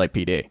for the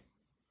LAPD.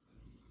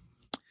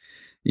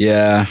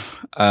 Yeah,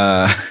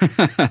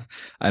 I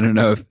don't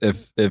know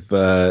if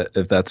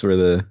that's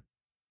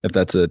if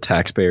that's a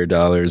taxpayer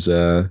dollars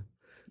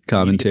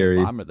commentary.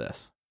 We need to get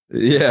this.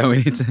 Yeah,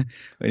 we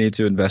need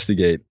to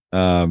investigate.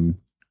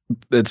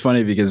 It's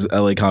funny because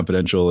LA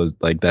Confidential is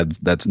like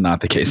that's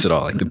not the case at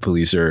all. Like the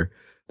police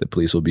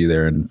will be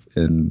there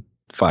in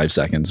 5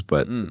 seconds,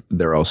 but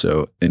they're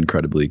also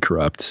incredibly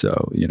corrupt.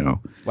 So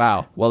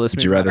Wow. Well, this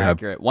would you rather have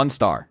accurate. 1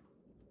 star.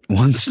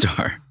 1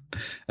 star.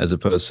 as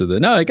opposed to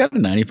no, I got a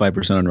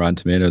 95% on Rotten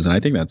Tomatoes, and I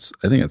think that's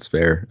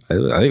fair. I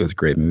think it was a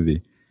great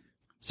movie.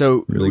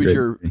 So Really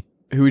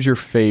who was your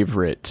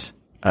favorite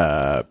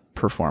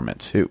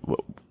performance?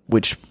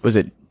 Which was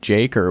it,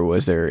 Jake, or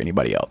was there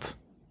anybody else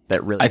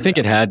that really? I think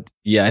it had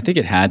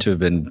to have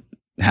been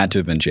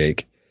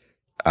Jake.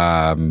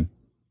 And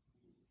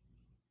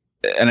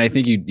I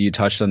think you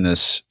touched on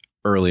this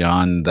early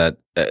on that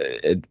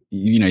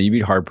you'd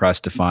be hard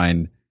pressed to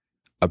find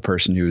a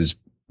person who is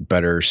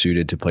better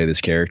suited to play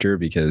this character,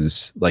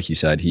 because like you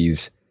said, he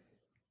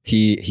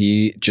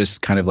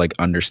just kind of like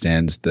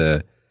understands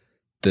the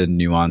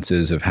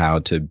nuances of how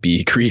to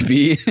be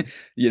creepy,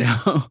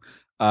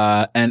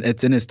 and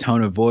it's in his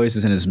tone of voice,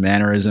 it's in his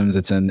mannerisms,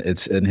 it's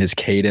in his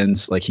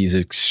cadence. Like he's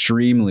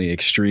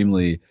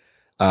extremely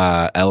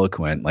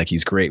eloquent. Like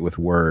he's great with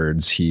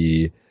words.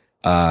 He's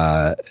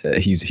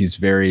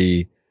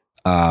very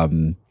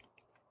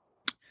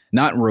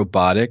not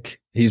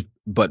robotic.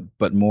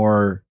 But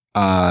more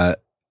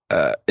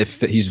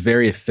he's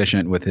very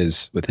efficient with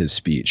his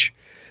speech.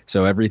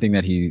 So everything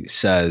that he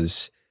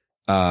says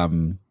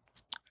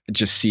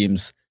just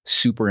seems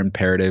super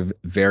imperative,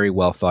 very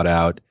well thought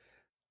out,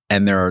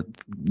 and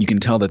you can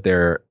tell that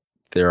there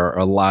are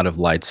a lot of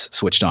lights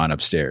switched on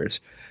upstairs.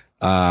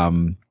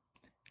 And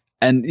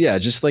yeah,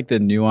 just like the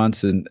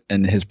nuance in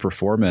his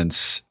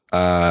performance,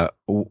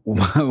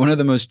 one of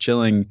the most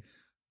chilling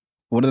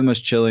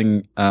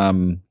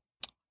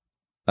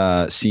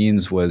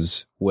scenes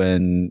was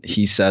when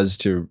he says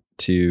to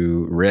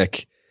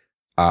Rick,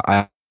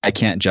 I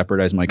can't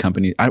jeopardize my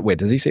company. Wait,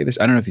 does he say this?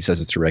 I don't know if he says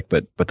this to Rick,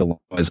 but the line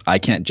was, I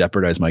can't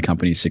jeopardize my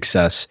company's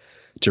success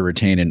to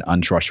retain an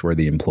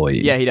untrustworthy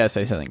employee. Yeah, he does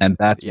say something. And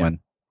that's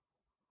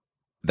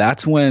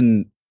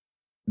when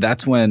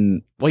well,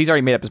 he's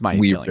already made up his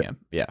mind. He's killing him.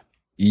 Yeah.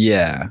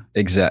 Yeah,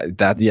 exactly.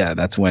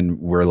 That's when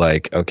we're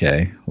like,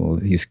 okay, well,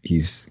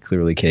 he's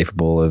clearly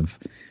capable of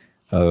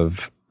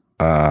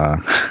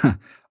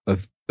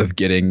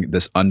getting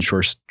this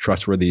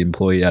untrustworthy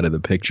employee out of the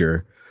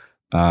picture.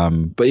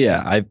 But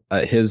yeah,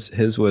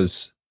 his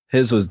was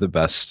the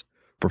best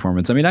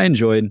performance. I mean, I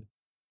enjoyed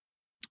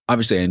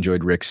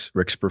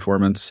Rick's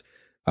performance.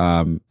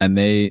 And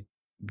it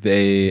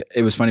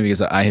was funny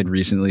because I had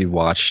recently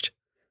watched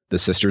The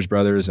Sisters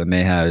Brothers, and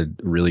they had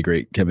really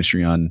great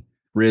chemistry on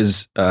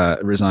Riz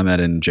Ahmed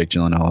and Jake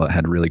Gyllenhaal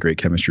had really great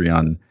chemistry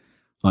on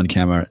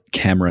camera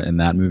in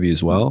that movie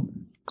as well.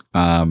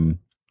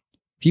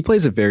 He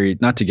plays a very,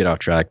 not to get off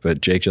track,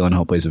 but Jake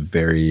Gyllenhaal plays a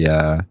very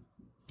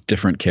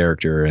different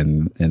character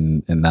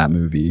in that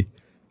movie,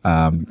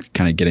 kind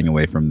of getting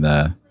away from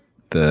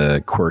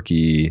the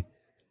quirky,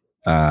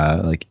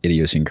 like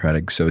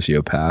idiosyncratic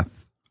sociopath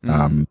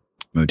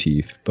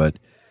motif. But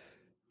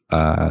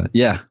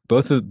yeah,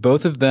 both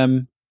of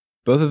them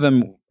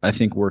I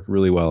think work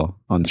really well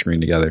on screen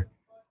together.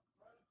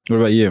 What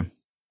about you?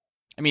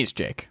 I mean, it's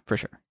Jake for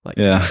sure. Like,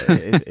 yeah,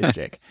 it's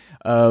Jake.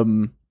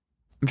 I'm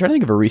trying to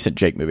think of a recent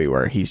Jake movie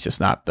where he's just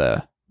not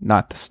the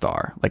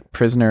star. Like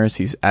Prisoners,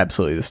 he's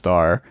absolutely the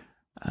star.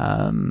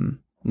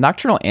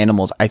 Nocturnal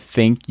Animals, I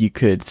think you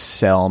could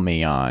sell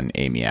me on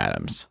Amy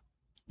Adams.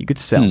 You could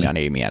sell me on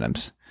Amy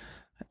Adams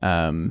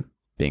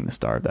being the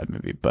star of that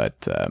movie.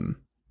 But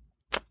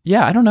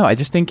yeah, I don't know. I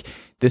just think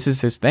this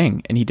is his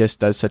thing, and he just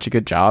does such a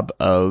good job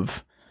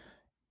of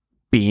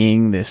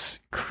being this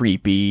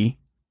creepy,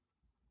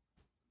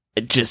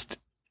 just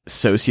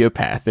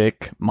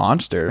sociopathic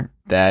monster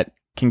that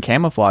can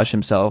camouflage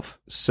himself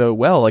so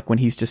well. Like when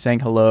he's just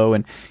saying hello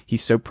and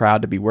he's so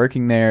proud to be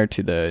working there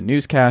to the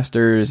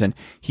newscasters, and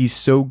he's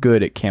so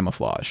good at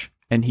camouflage,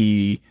 and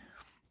he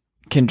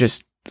can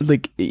just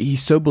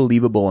he's so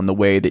believable in the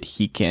way that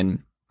he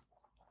can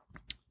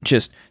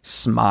just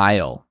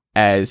smile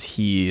as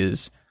he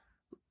is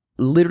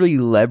literally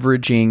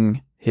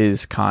leveraging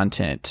his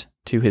content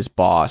to his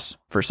boss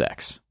for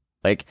sex.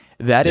 Like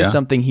that is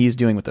something he's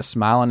doing with a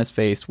smile on his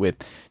face, with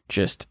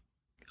just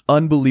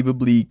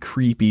unbelievably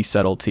creepy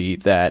subtlety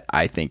that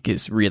I think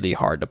is really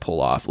hard to pull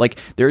off. Like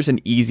there's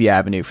an easy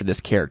avenue for this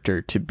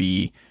character to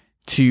be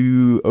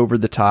too over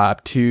the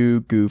top, too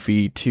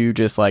goofy, too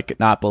just like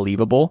not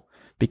believable,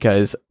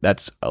 because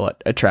that's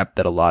a trap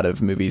that a lot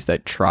of movies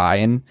that try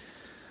and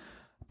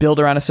build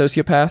around a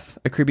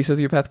creepy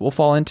sociopath will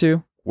fall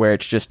into, where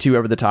it's just too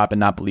over the top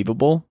and not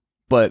believable.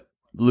 But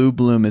Lou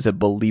Bloom is a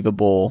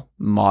believable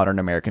modern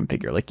American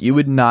figure. Like it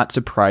would not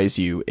surprise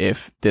you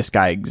if this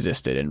guy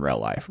existed in real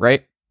life,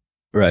 right?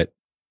 Right.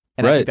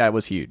 And I think that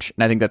was huge.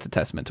 And I think that's a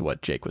testament to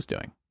what Jake was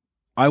doing.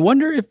 I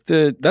wonder if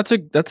that's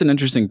an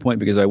interesting point,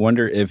 because I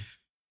wonder if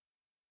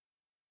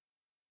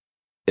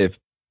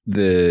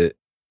the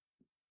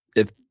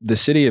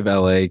city of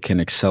LA can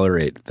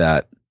accelerate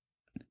that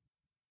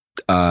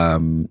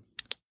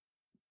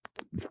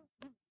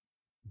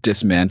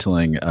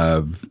dismantling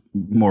of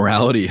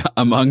morality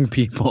among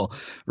people,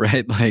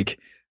 right? Like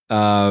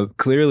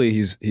clearly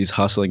he's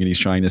hustling and he's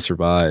trying to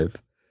survive,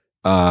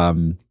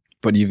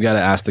 but you've got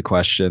to ask the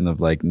question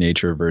of like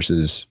nature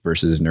versus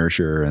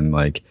nurture, and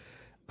like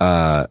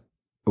how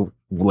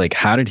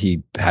did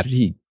he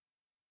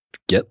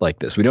get like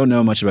this? We don't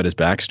know much about his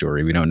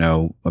backstory. We don't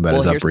know about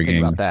his upbringing.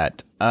 Here's the thing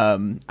about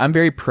that. I'm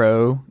very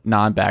pro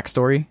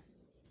non-backstory.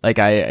 Like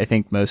I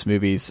think most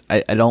movies,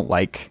 I don't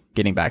like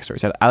getting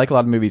backstories. I like a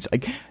lot of movies.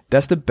 Like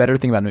that's the better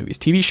thing about movies.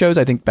 TV shows,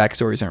 I think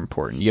backstories are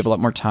important. You have a lot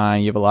more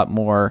time. You have a lot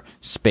more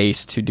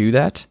space to do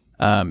that.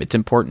 It's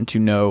important to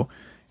know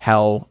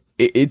how.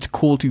 It's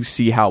cool to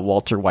see how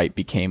Walter White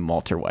became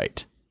Walter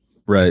White.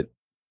 Right.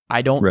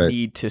 I don't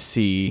need to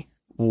see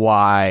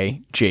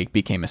why Jake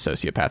became a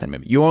sociopath in the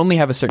movie. You only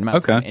have a certain amount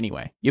of time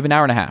anyway. You have an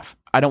hour and a half.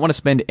 I don't want to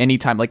spend any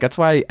time. Like that's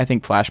why I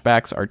think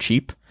flashbacks are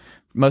cheap.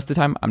 Most of the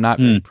time, I'm not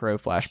pro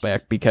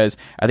flashback because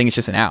I think it's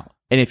just an out.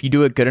 And if you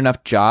do a good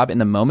enough job in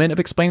the moment of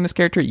explaining this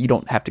character, you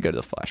don't have to go to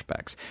the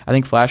flashbacks. I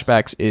think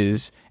flashbacks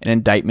is an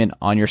indictment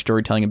on your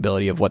storytelling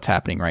ability of what's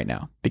happening right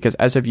now. Because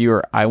as a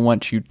viewer, I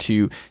want you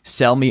to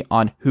sell me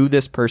on who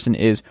this person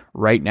is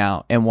right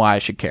now and why I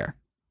should care.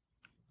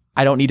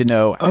 I don't need to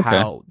know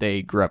how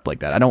they grew up like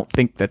that. I don't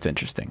think that's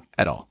interesting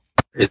at all.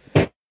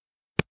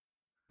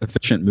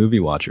 Efficient movie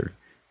watcher.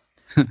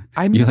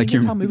 I mean,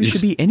 that's how movies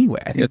should be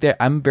anyway. I think that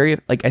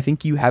I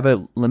think you have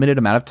a limited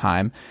amount of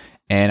time,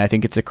 and I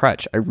think it's a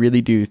crutch. I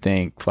really do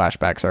think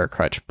flashbacks are a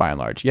crutch by and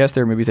large. Yes,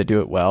 there are movies that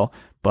do it well,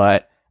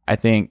 but I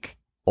think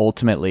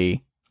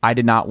ultimately, I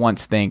did not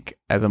once think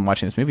as I'm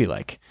watching this movie,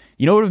 like,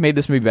 you know what would have made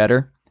this movie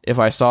better? If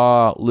I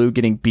saw Lou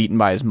getting beaten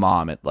by his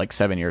mom at like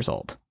 7 years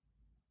old.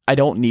 I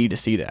don't need to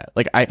see that.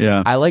 Like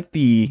I like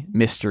the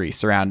mystery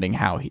surrounding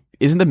how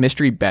isn't the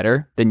mystery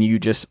better than you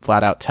just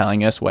flat out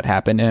telling us what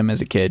happened to him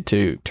as a kid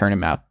to turn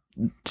him out,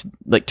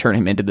 to, turn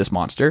him into this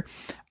monster.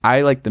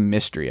 I like the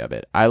mystery of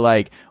it. I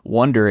like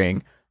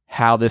wondering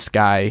how this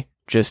guy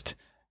just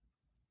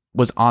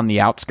was on the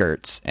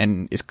outskirts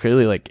and is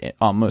clearly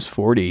almost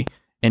 40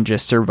 and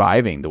just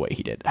surviving the way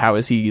he did. How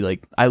is he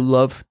I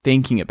love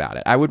thinking about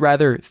it. I would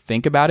rather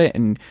think about it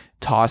and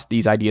toss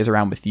these ideas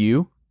around with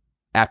you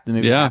after the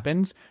movie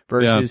happens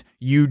versus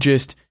you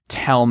just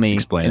tell me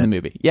in the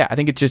movie. Yeah, I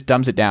think it just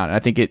dumbs it down. And I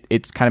think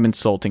it's kind of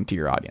insulting to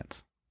your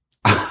audience.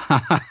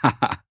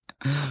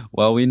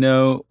 Well, we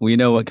know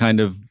what kind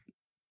of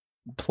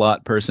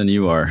plot person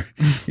you are.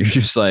 You're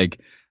just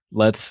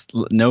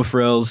no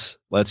frills.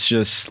 Let's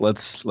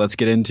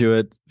get into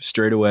it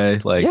straight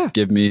away.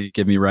 Give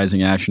me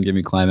rising action, give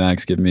me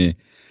climax, give me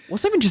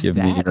it's not even just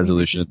that.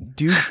 Resolution.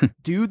 Just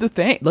do the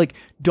thing.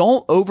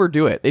 Don't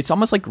overdo it. It's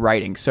almost like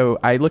writing. So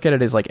I look at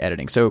it as like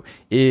editing. So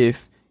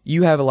if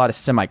you have a lot of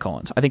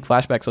semicolons, I think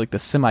flashbacks are like the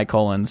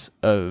semicolons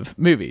of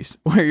movies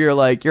where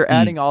you're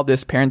adding all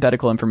this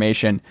parenthetical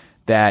information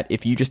that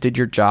if you just did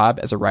your job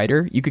as a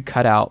writer, you could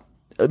cut out.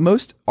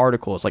 Most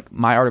articles, like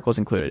my articles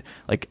included,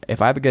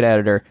 if I have a good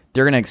editor,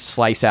 they're going to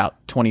slice out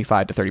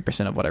 25 to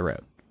 30% of what I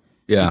wrote.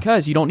 Yeah.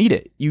 Because you don't need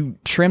it. You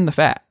trim the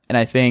fat. And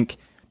I think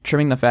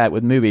trimming the fat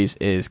with movies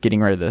is getting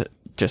rid of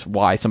just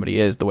why somebody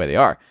is the way they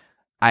are.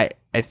 I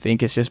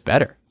think it's just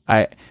better.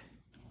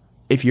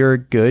 If you're a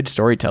good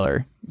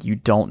storyteller, you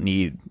don't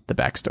need the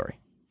backstory.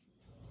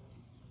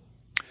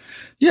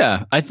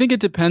 Yeah, I think it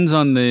depends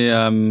on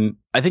the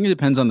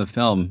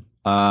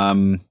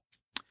film.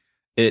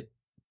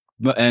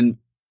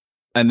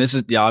 And this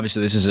is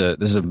obviously this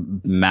is a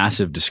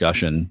massive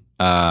discussion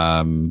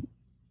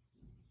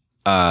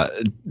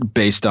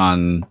based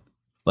on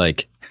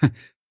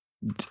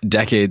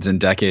decades and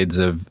decades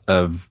of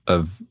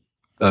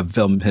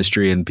film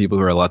history and people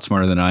who are a lot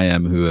smarter than I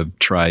am who have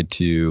tried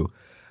to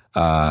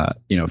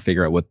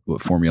figure out what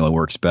formula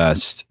works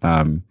best.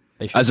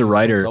 As a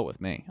writer, consult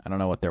with me. I don't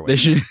know what they're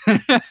waiting.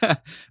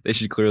 They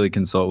should clearly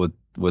consult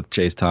with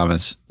Chase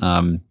Thomas.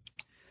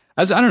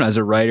 As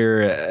a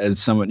writer,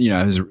 as someone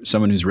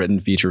who's written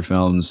feature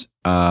films,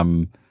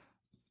 one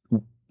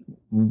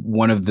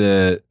of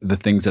the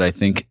things that I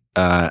think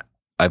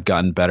I've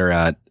gotten better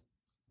at,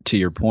 to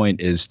your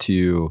point, is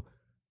to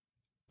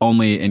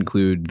only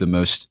include the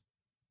most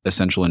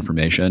essential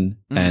information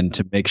and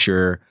to make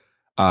sure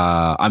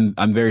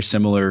I'm very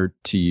similar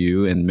to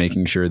you in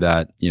making sure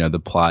that the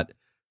plot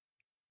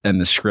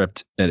and the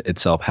script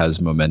itself has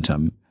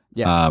momentum.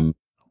 Yeah.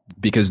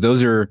 Because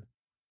they're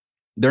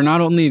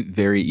not only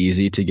very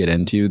easy to get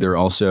into, they're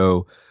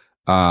also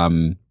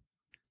they're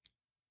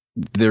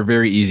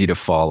very easy to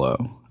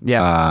follow.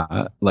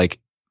 Yeah.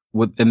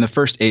 In the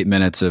first 8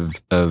 minutes of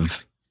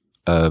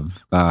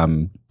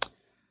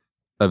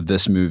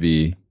this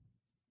movie,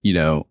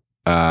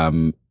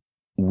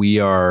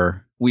 we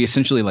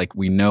essentially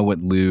we know what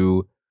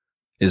Lou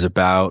is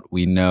about.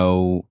 We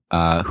know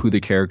who the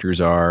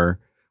characters are.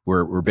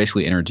 We're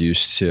basically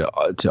introduced to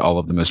all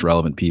of the most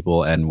relevant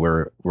people, and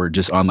we're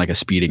just on a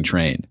speeding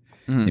train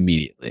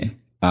immediately.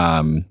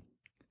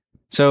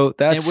 So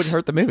that's, and it would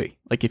hurt the movie.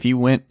 If you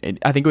went,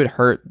 I think it would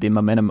hurt the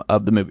momentum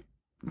of the movie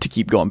to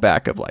keep going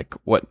back of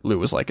what Lou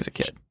was like as a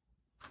kid.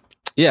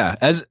 Yeah,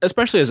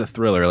 especially as a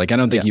thriller. I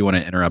don't think you want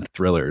to interrupt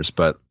thrillers,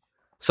 but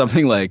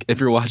something if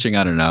you're watching,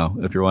 I don't know,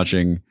 if you're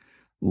watching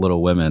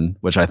Little Women,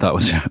 which I thought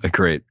was a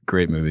great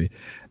movie,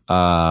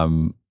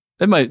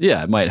 it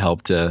might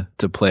help to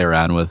play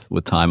around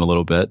with time a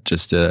little bit,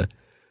 just to,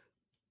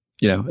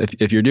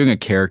 if you're doing a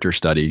character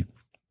study,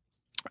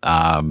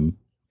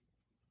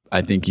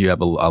 I think you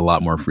have a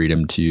lot more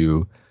freedom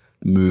to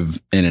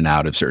move in and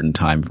out of certain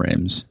time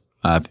frames.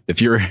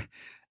 If you're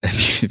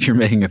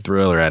making a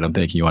thriller, I don't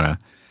think you want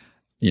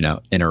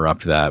to,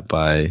 interrupt that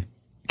by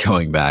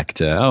going back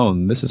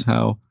to, this is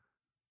how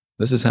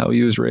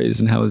he was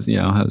raised and how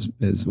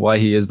his why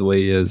he is the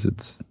way he is.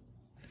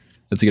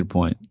 That's a good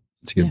point.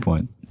 It's a good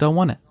point. Don't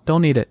want it.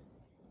 Don't need it.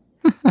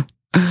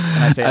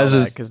 And I say all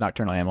that because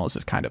Nocturnal Animals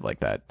is kind of like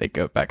that. They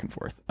go back and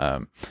forth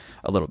a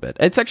little bit.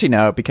 It's actually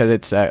no, because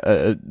it's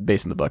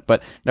based on the book,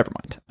 but never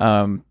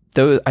mind.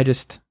 Though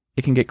it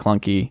can get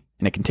clunky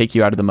and it can take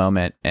you out of the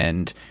moment,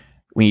 and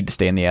we need to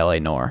stay in the LA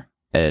noir.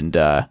 And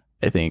I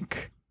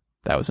think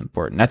that was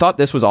important. I thought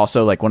this was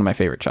also like one of my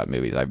favorite shot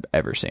movies I've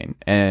ever seen.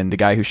 And the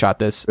guy who shot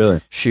this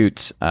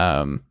shoots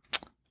a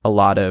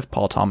lot of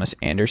Paul Thomas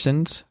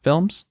Anderson's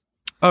films.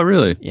 Oh,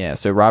 really? Yeah.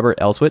 So Robert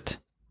Elswit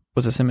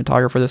was a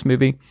cinematographer for this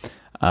movie,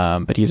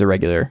 but he's a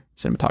regular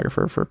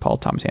cinematographer for Paul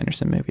Thomas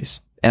Anderson movies,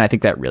 and I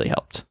think that really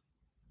helped.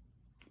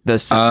 The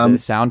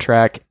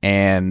soundtrack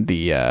and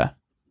the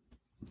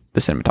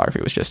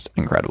cinematography was just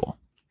incredible.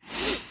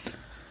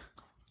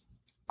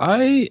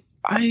 I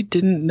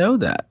didn't know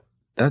that.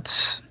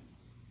 That's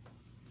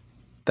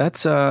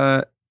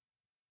because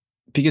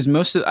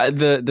most of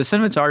the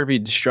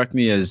cinematography struck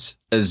me as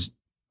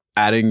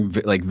adding,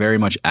 like, very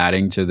much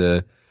adding to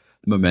the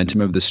momentum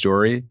of the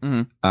story.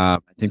 Mm-hmm. I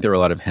think there were a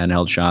lot of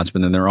handheld shots,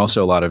 but then there were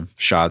also a lot of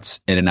shots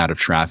in and out of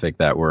traffic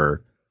that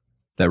were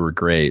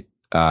great.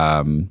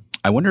 I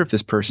wonder if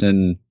this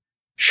person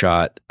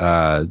shot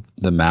The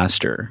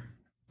Master.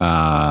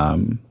 I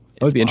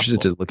would be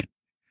interested to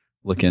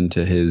look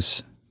into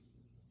his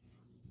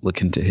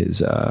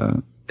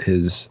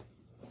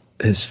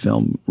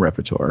film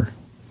repertoire.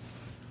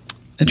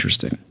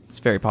 Interesting. It's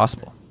very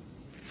possible.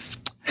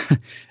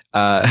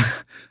 I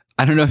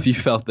don't know if you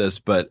felt this,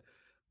 but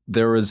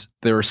there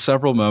were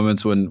several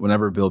moments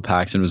whenever Bill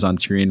Paxton was on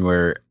screen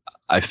where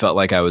I felt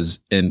like I was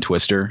in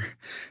Twister.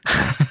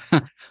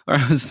 Or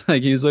I was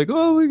like, he was like,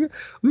 "Oh,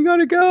 we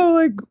gotta go!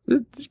 Like,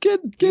 get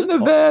in the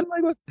van!"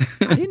 Like, what?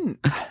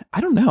 I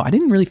don't know. I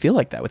didn't really feel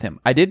like that with him.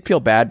 I did feel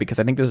bad because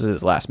I think this was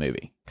his last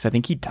movie. Because I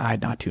think he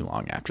died not too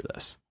long after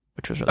this,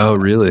 which was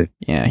really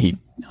sad.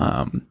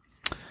 Really?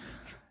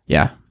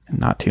 Yeah,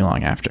 not too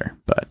long after.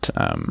 But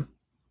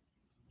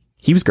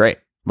he was great.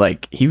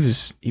 Like, he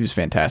was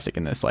fantastic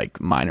in this, like,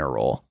 minor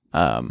role.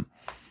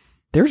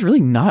 There was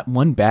really not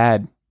one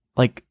bad.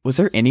 Like, was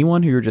there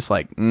anyone who you were just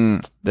like,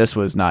 this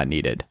was not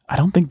needed? I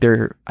don't think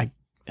I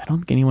don't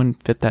think anyone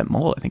fit that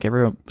mold. I think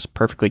everyone was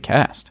perfectly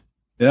cast.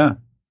 Yeah.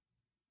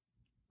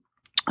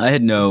 I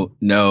had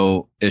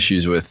no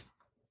issues with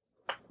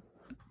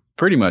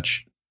pretty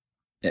much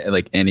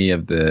like any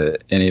of the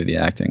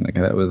acting. Like,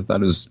 I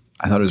thought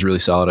it was really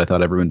solid. I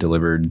thought everyone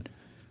delivered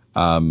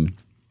a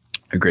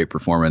great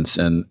performance.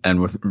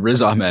 And with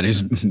Riz Ahmed,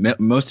 who's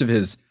most of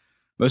his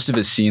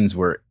scenes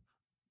were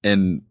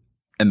in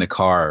the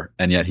car,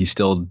 and yet he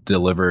still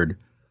delivered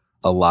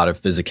a lot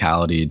of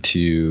physicality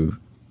to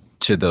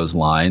those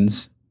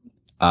lines.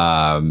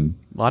 A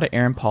lot of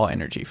Aaron Paul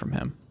energy from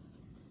him.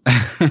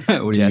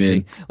 What do you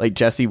mean? Like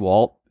Jesse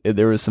Walt,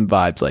 there was some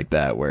vibes like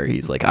that where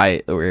he's like,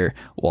 where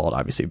Walt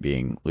obviously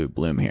being Lou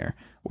Bloom here,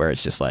 where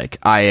it's just like,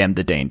 I am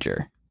the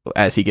danger.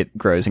 As he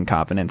grows in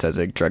confidence as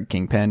a drug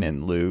kingpin,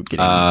 and Lou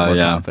getting more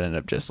confident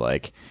of just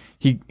like,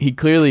 he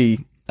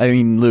clearly, I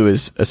mean, Lou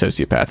is a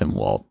sociopath and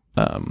Walt,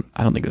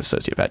 I don't think he's a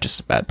sociopath, just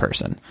a bad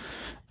person.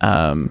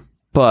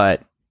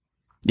 But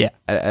yeah,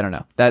 I don't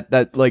know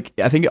that like,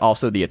 I think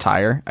also the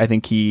attire, I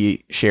think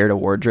he shared a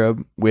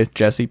wardrobe with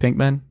Jesse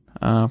Pinkman,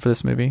 for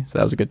this movie. So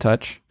that was a good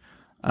touch.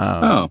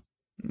 Yeah,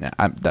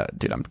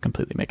 I'm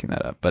completely making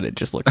that up, but it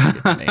just looked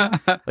good to me.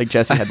 Like,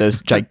 Jesse had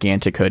those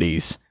gigantic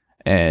hoodies,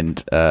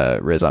 and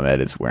Riz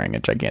Ahmed is wearing a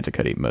gigantic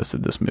hoodie most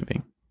of this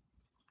movie.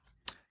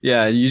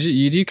 Yeah,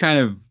 you do kind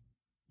of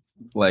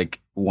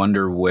like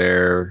wonder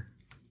where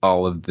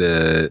all of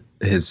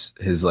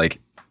his like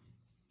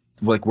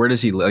where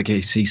does he like?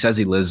 He says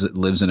he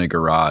lives in a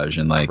garage,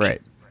 and like,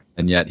 right.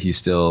 And yet he's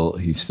still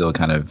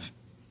kind of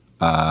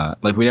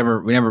like we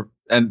never.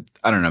 And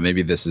I don't know,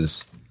 maybe this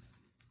is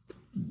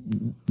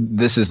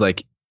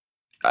like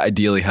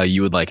ideally how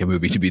you would like a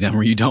movie to be done,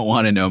 where you don't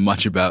want to know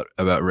much about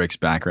Rick's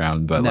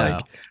background, but no.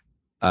 Like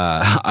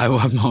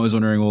I'm always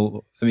wondering,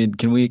 well, I mean,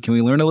 can we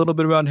learn a little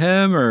bit about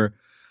him, or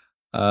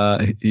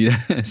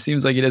it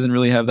seems like he doesn't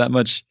really have that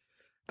much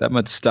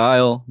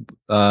style,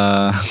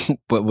 but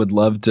would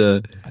love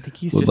to. I think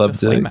he's just a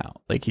flame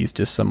out. Like, he's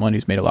just someone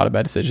who's made a lot of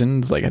bad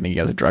decisions. Like, I think he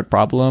has a drug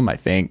problem. I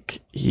think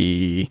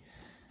he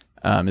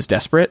is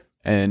desperate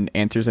and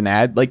answers an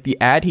ad. Like, the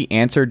ad he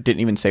answered didn't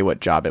even say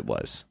what job it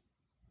was.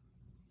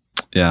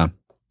 Yeah.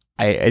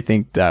 I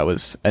think that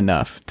was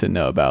enough to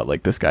know about,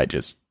 like, this guy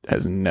just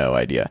has no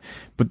idea.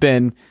 But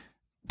then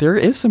there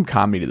is some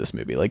comedy to this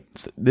movie. Like,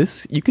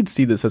 this, you could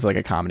see this as like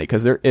a comedy,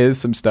 because there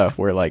is some stuff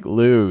where, like,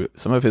 Lou,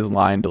 some of his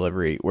line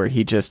delivery where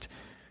he just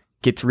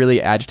gets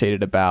really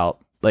agitated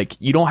about like,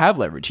 you don't have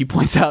leverage. He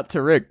points out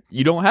to Rick,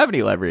 you don't have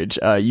any leverage.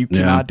 You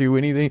cannot do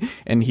anything.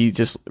 And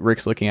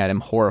Rick's looking at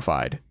him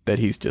horrified that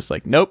he's just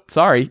like, nope,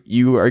 sorry,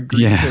 you are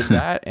agreeing to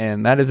that,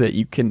 and that is it.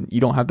 You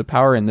don't have the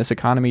power in this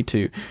economy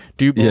to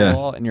do blah, blah,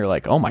 blah. And you're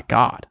like, oh my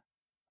God.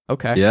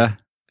 Okay. Yeah.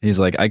 He's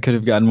like, I could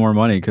have gotten more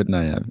money, couldn't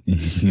I have?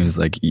 He was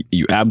like,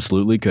 you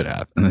absolutely could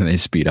have. And then they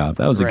speed off.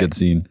 That was a good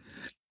scene.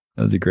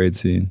 That was a great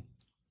scene.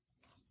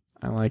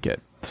 I like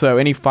it. So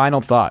any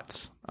final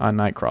thoughts on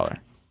Nightcrawler?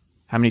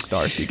 How many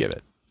stars do you give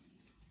it?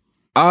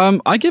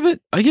 I give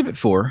it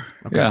 4.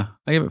 Okay. Yeah,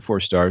 I give it 4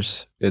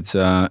 stars. It's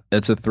a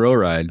thrill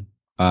ride.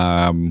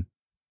 Even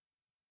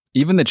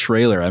the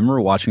trailer, I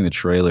remember watching the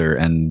trailer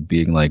and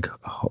being like,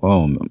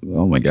 oh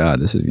my God,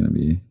 this is gonna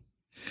be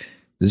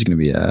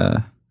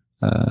an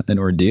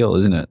ordeal,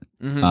 isn't it?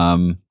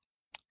 Mm-hmm.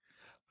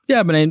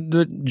 Yeah,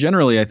 but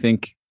generally, I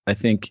think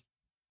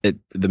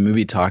the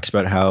movie talks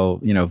about how,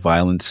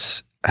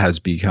 violence has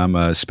become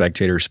a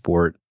spectator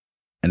sport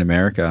in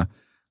America.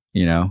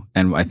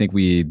 And I think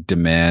we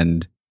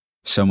demand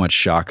so much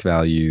shock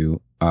value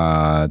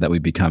that we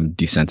become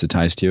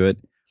desensitized to it.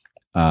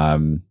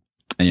 And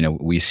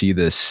we see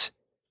this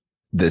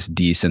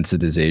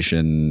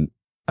desensitization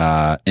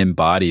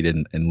embodied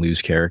in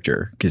Lou's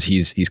character, because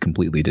he's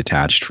completely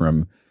detached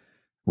from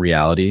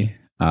reality.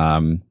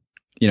 And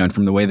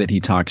from the way that he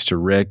talks to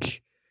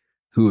Rick,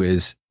 who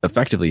is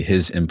effectively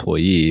his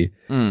employee,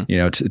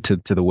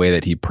 to the way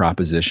that he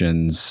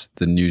propositions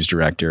the news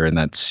director in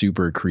that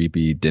super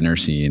creepy dinner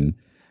scene.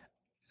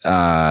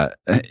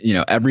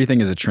 Everything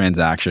is a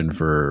transaction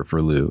for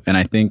Lou. And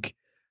I think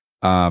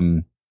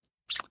that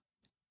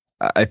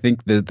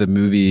the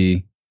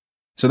movie,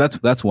 so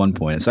that's one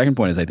point. The second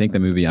point is, I think the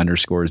movie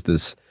underscores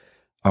this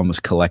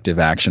almost collective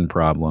action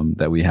problem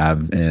that we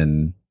have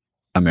in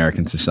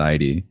American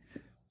society.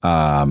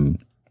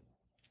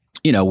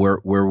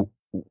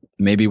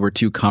 We're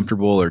too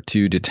comfortable or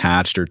too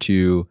detached or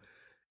too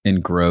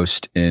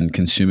engrossed in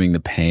consuming the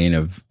pain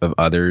of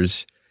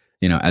others,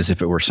 as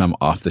if it were some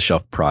off the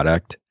shelf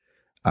product.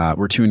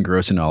 We're too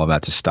engrossed in all of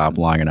that to stop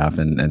long enough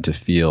and to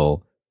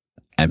feel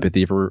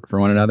empathy for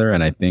one another.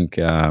 And I think,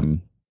 I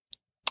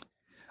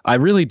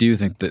really do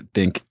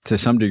think to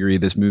some degree,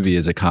 this movie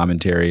is a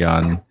commentary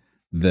on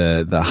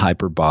the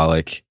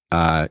hyperbolic,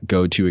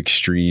 go to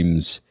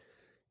extremes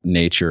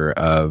nature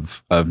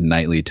of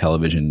nightly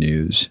television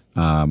news.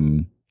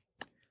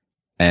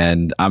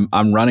 And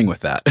I'm running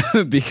with that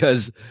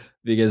because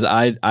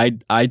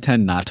I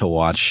tend not to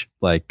watch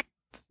like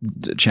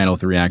Channel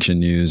 3 Action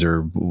News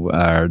or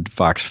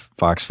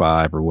Fox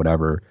 5 or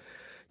whatever,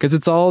 because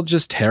it's all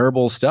just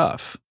terrible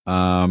stuff.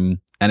 And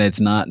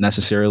it's not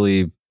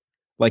necessarily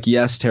like,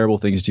 yes, terrible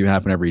things do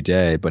happen every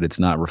day, but it's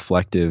not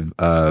reflective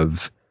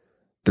of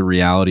the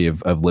reality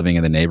of living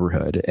in the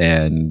neighborhood.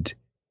 And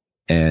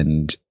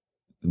I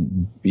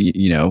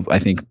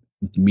think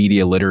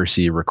media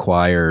literacy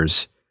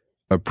requires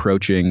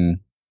approaching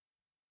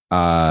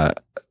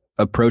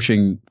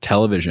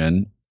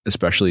television,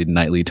 especially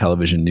nightly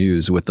television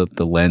news, with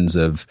the lens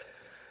of,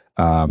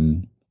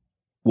 the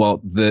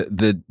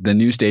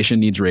news station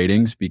needs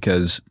ratings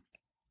because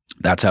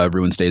that's how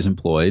everyone stays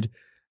employed.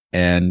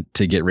 And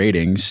to get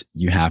ratings,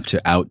 you have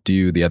to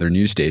outdo the other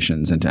news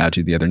stations, and to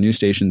outdo the other news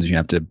stations, you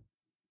have to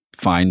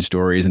find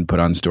stories and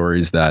put on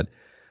stories that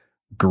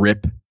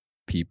grip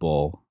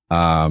people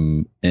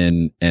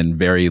in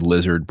very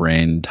lizard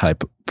brain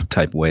type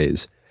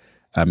ways.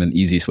 And the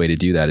easiest way to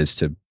do that is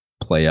to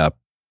play up,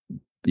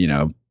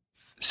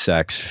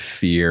 sex,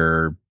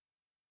 fear,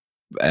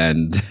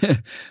 and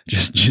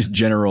just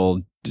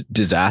general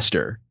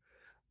disaster.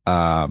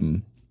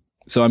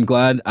 So I'm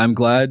glad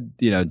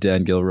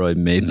Dan Gilroy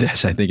made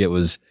this. I think it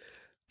was,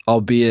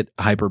 albeit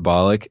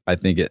hyperbolic, I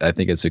think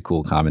it's a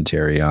cool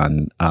commentary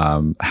on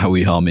how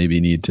we all maybe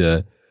need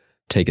to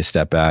take a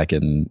step back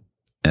and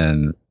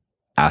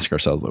ask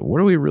ourselves, like,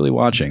 what are we really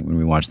watching when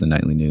we watch the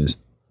nightly news?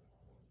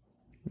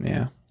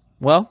 Yeah.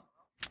 Well,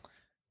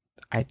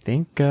 I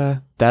think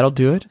that'll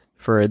do it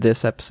for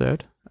this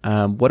episode.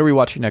 What are we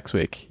watching next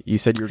week? You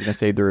said you were going to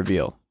save the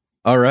reveal.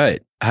 All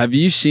right. Have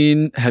you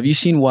seen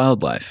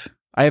Wildlife?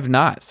 I have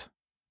not.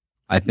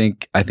 I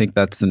think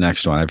that's the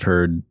next one. I've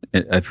heard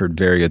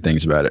very good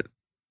things about it.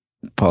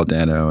 Paul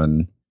Dano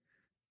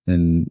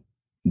and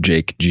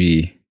Jake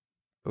G.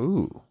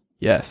 Ooh,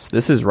 yes,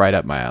 this is right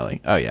up my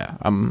alley. Oh yeah,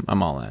 I'm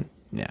all in.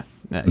 Yeah,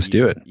 let's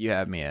do it. You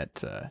have me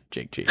at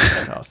Jake G.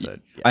 Also,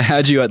 yeah. I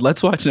had you at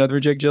let's watch another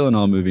Jake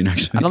Gyllenhaal movie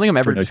next week. I don't think I'm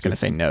ever just going to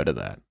say no to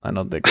that. I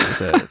don't think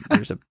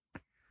there's a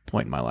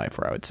point in my life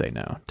where I would say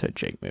no to a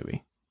Jake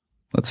movie.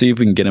 Let's see if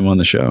we can get him on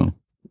the show,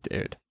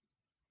 dude.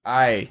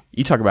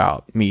 You talk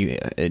about me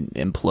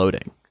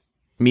imploding.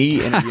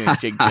 Me interviewing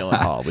Jake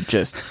Gyllenhaal would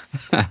just,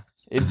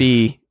 it'd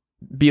be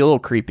a little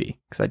creepy,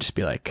 because I'd just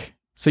be like,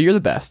 so you're the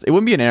best. It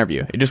wouldn't be an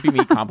interview. It'd just be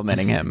me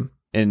complimenting him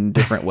in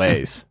different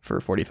ways for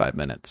 45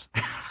 minutes.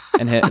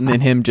 And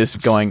then him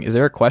just going, is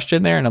there a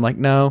question there? And I'm like,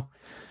 no,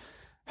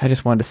 I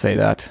just wanted to say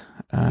that.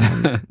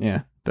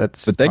 Yeah,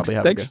 that's but thanks.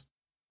 How it goes.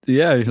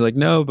 Yeah, you're like,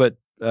 no, but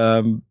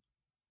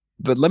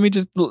But let me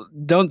just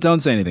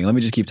don't say anything. Let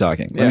me just keep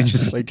talking. Let me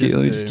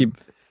just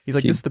keep. He's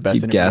like, this is the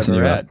best interview I've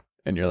ever had.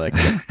 And you're like,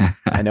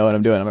 I know what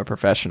I'm doing. I'm a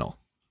professional.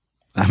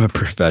 I'm a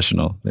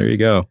professional. There you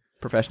go.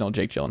 Professional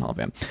Jake Gyllenhaal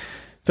fan.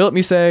 Philip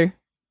Musey,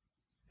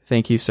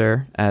 thank you,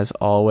 sir. As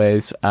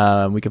always,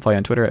 we can follow you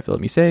on Twitter at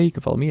Philip Musey. You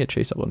can follow me at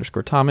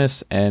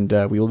Chase_Thomas. And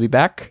we will be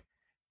back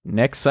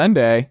next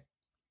Sunday.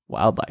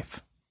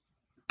 Wildlife.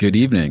 Good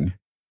evening,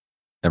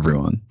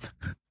 everyone.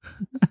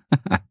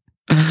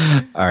 All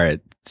right.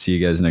 See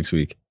you guys next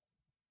week.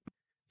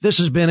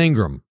 This is Ben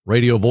Ingram,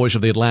 radio voice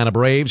of the Atlanta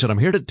Braves, and I'm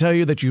here to tell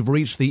you that you've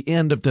reached the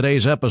end of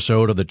today's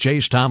episode of the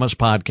Chase Thomas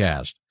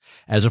Podcast.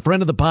 As a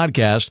friend of the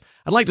podcast,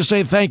 I'd like to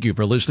say thank you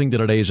for listening to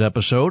today's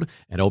episode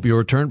and hope you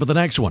return for the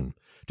next one.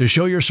 To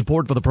show your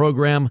support for the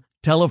program,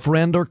 tell a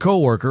friend or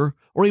coworker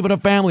or even a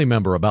family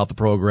member about the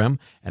program.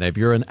 And if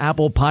you're an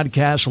Apple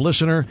Podcast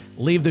listener,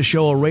 leave the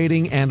show a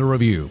rating and a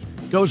review.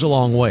 It goes a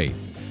long way.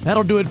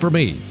 That'll do it for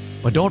me.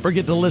 But don't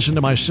forget to listen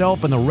to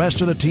myself and the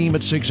rest of the team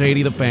at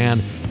 680 The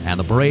Fan and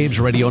the Braves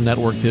Radio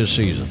Network this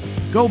season.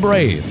 Go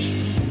Braves!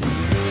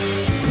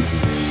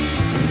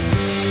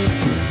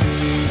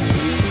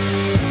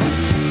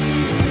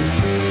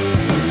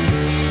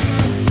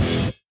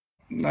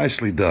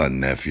 Nicely done,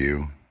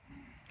 nephew.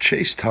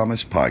 Chase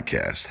Thomas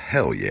Podcast.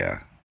 Hell yeah.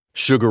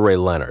 Sugar Ray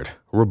Leonard,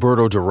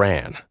 Roberto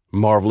Duran,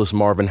 Marvelous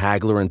Marvin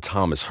Hagler, and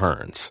Thomas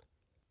Hearns.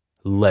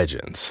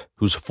 Legends,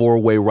 whose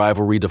four-way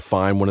rivalry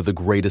defined one of the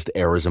greatest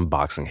eras in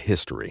boxing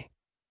history.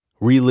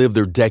 Relive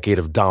their decade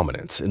of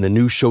dominance in the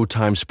new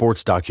Showtime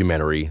sports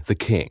documentary, The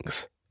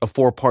Kings, a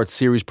 4-part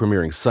series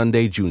premiering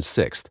Sunday, June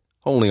 6th,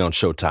 only on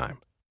Showtime.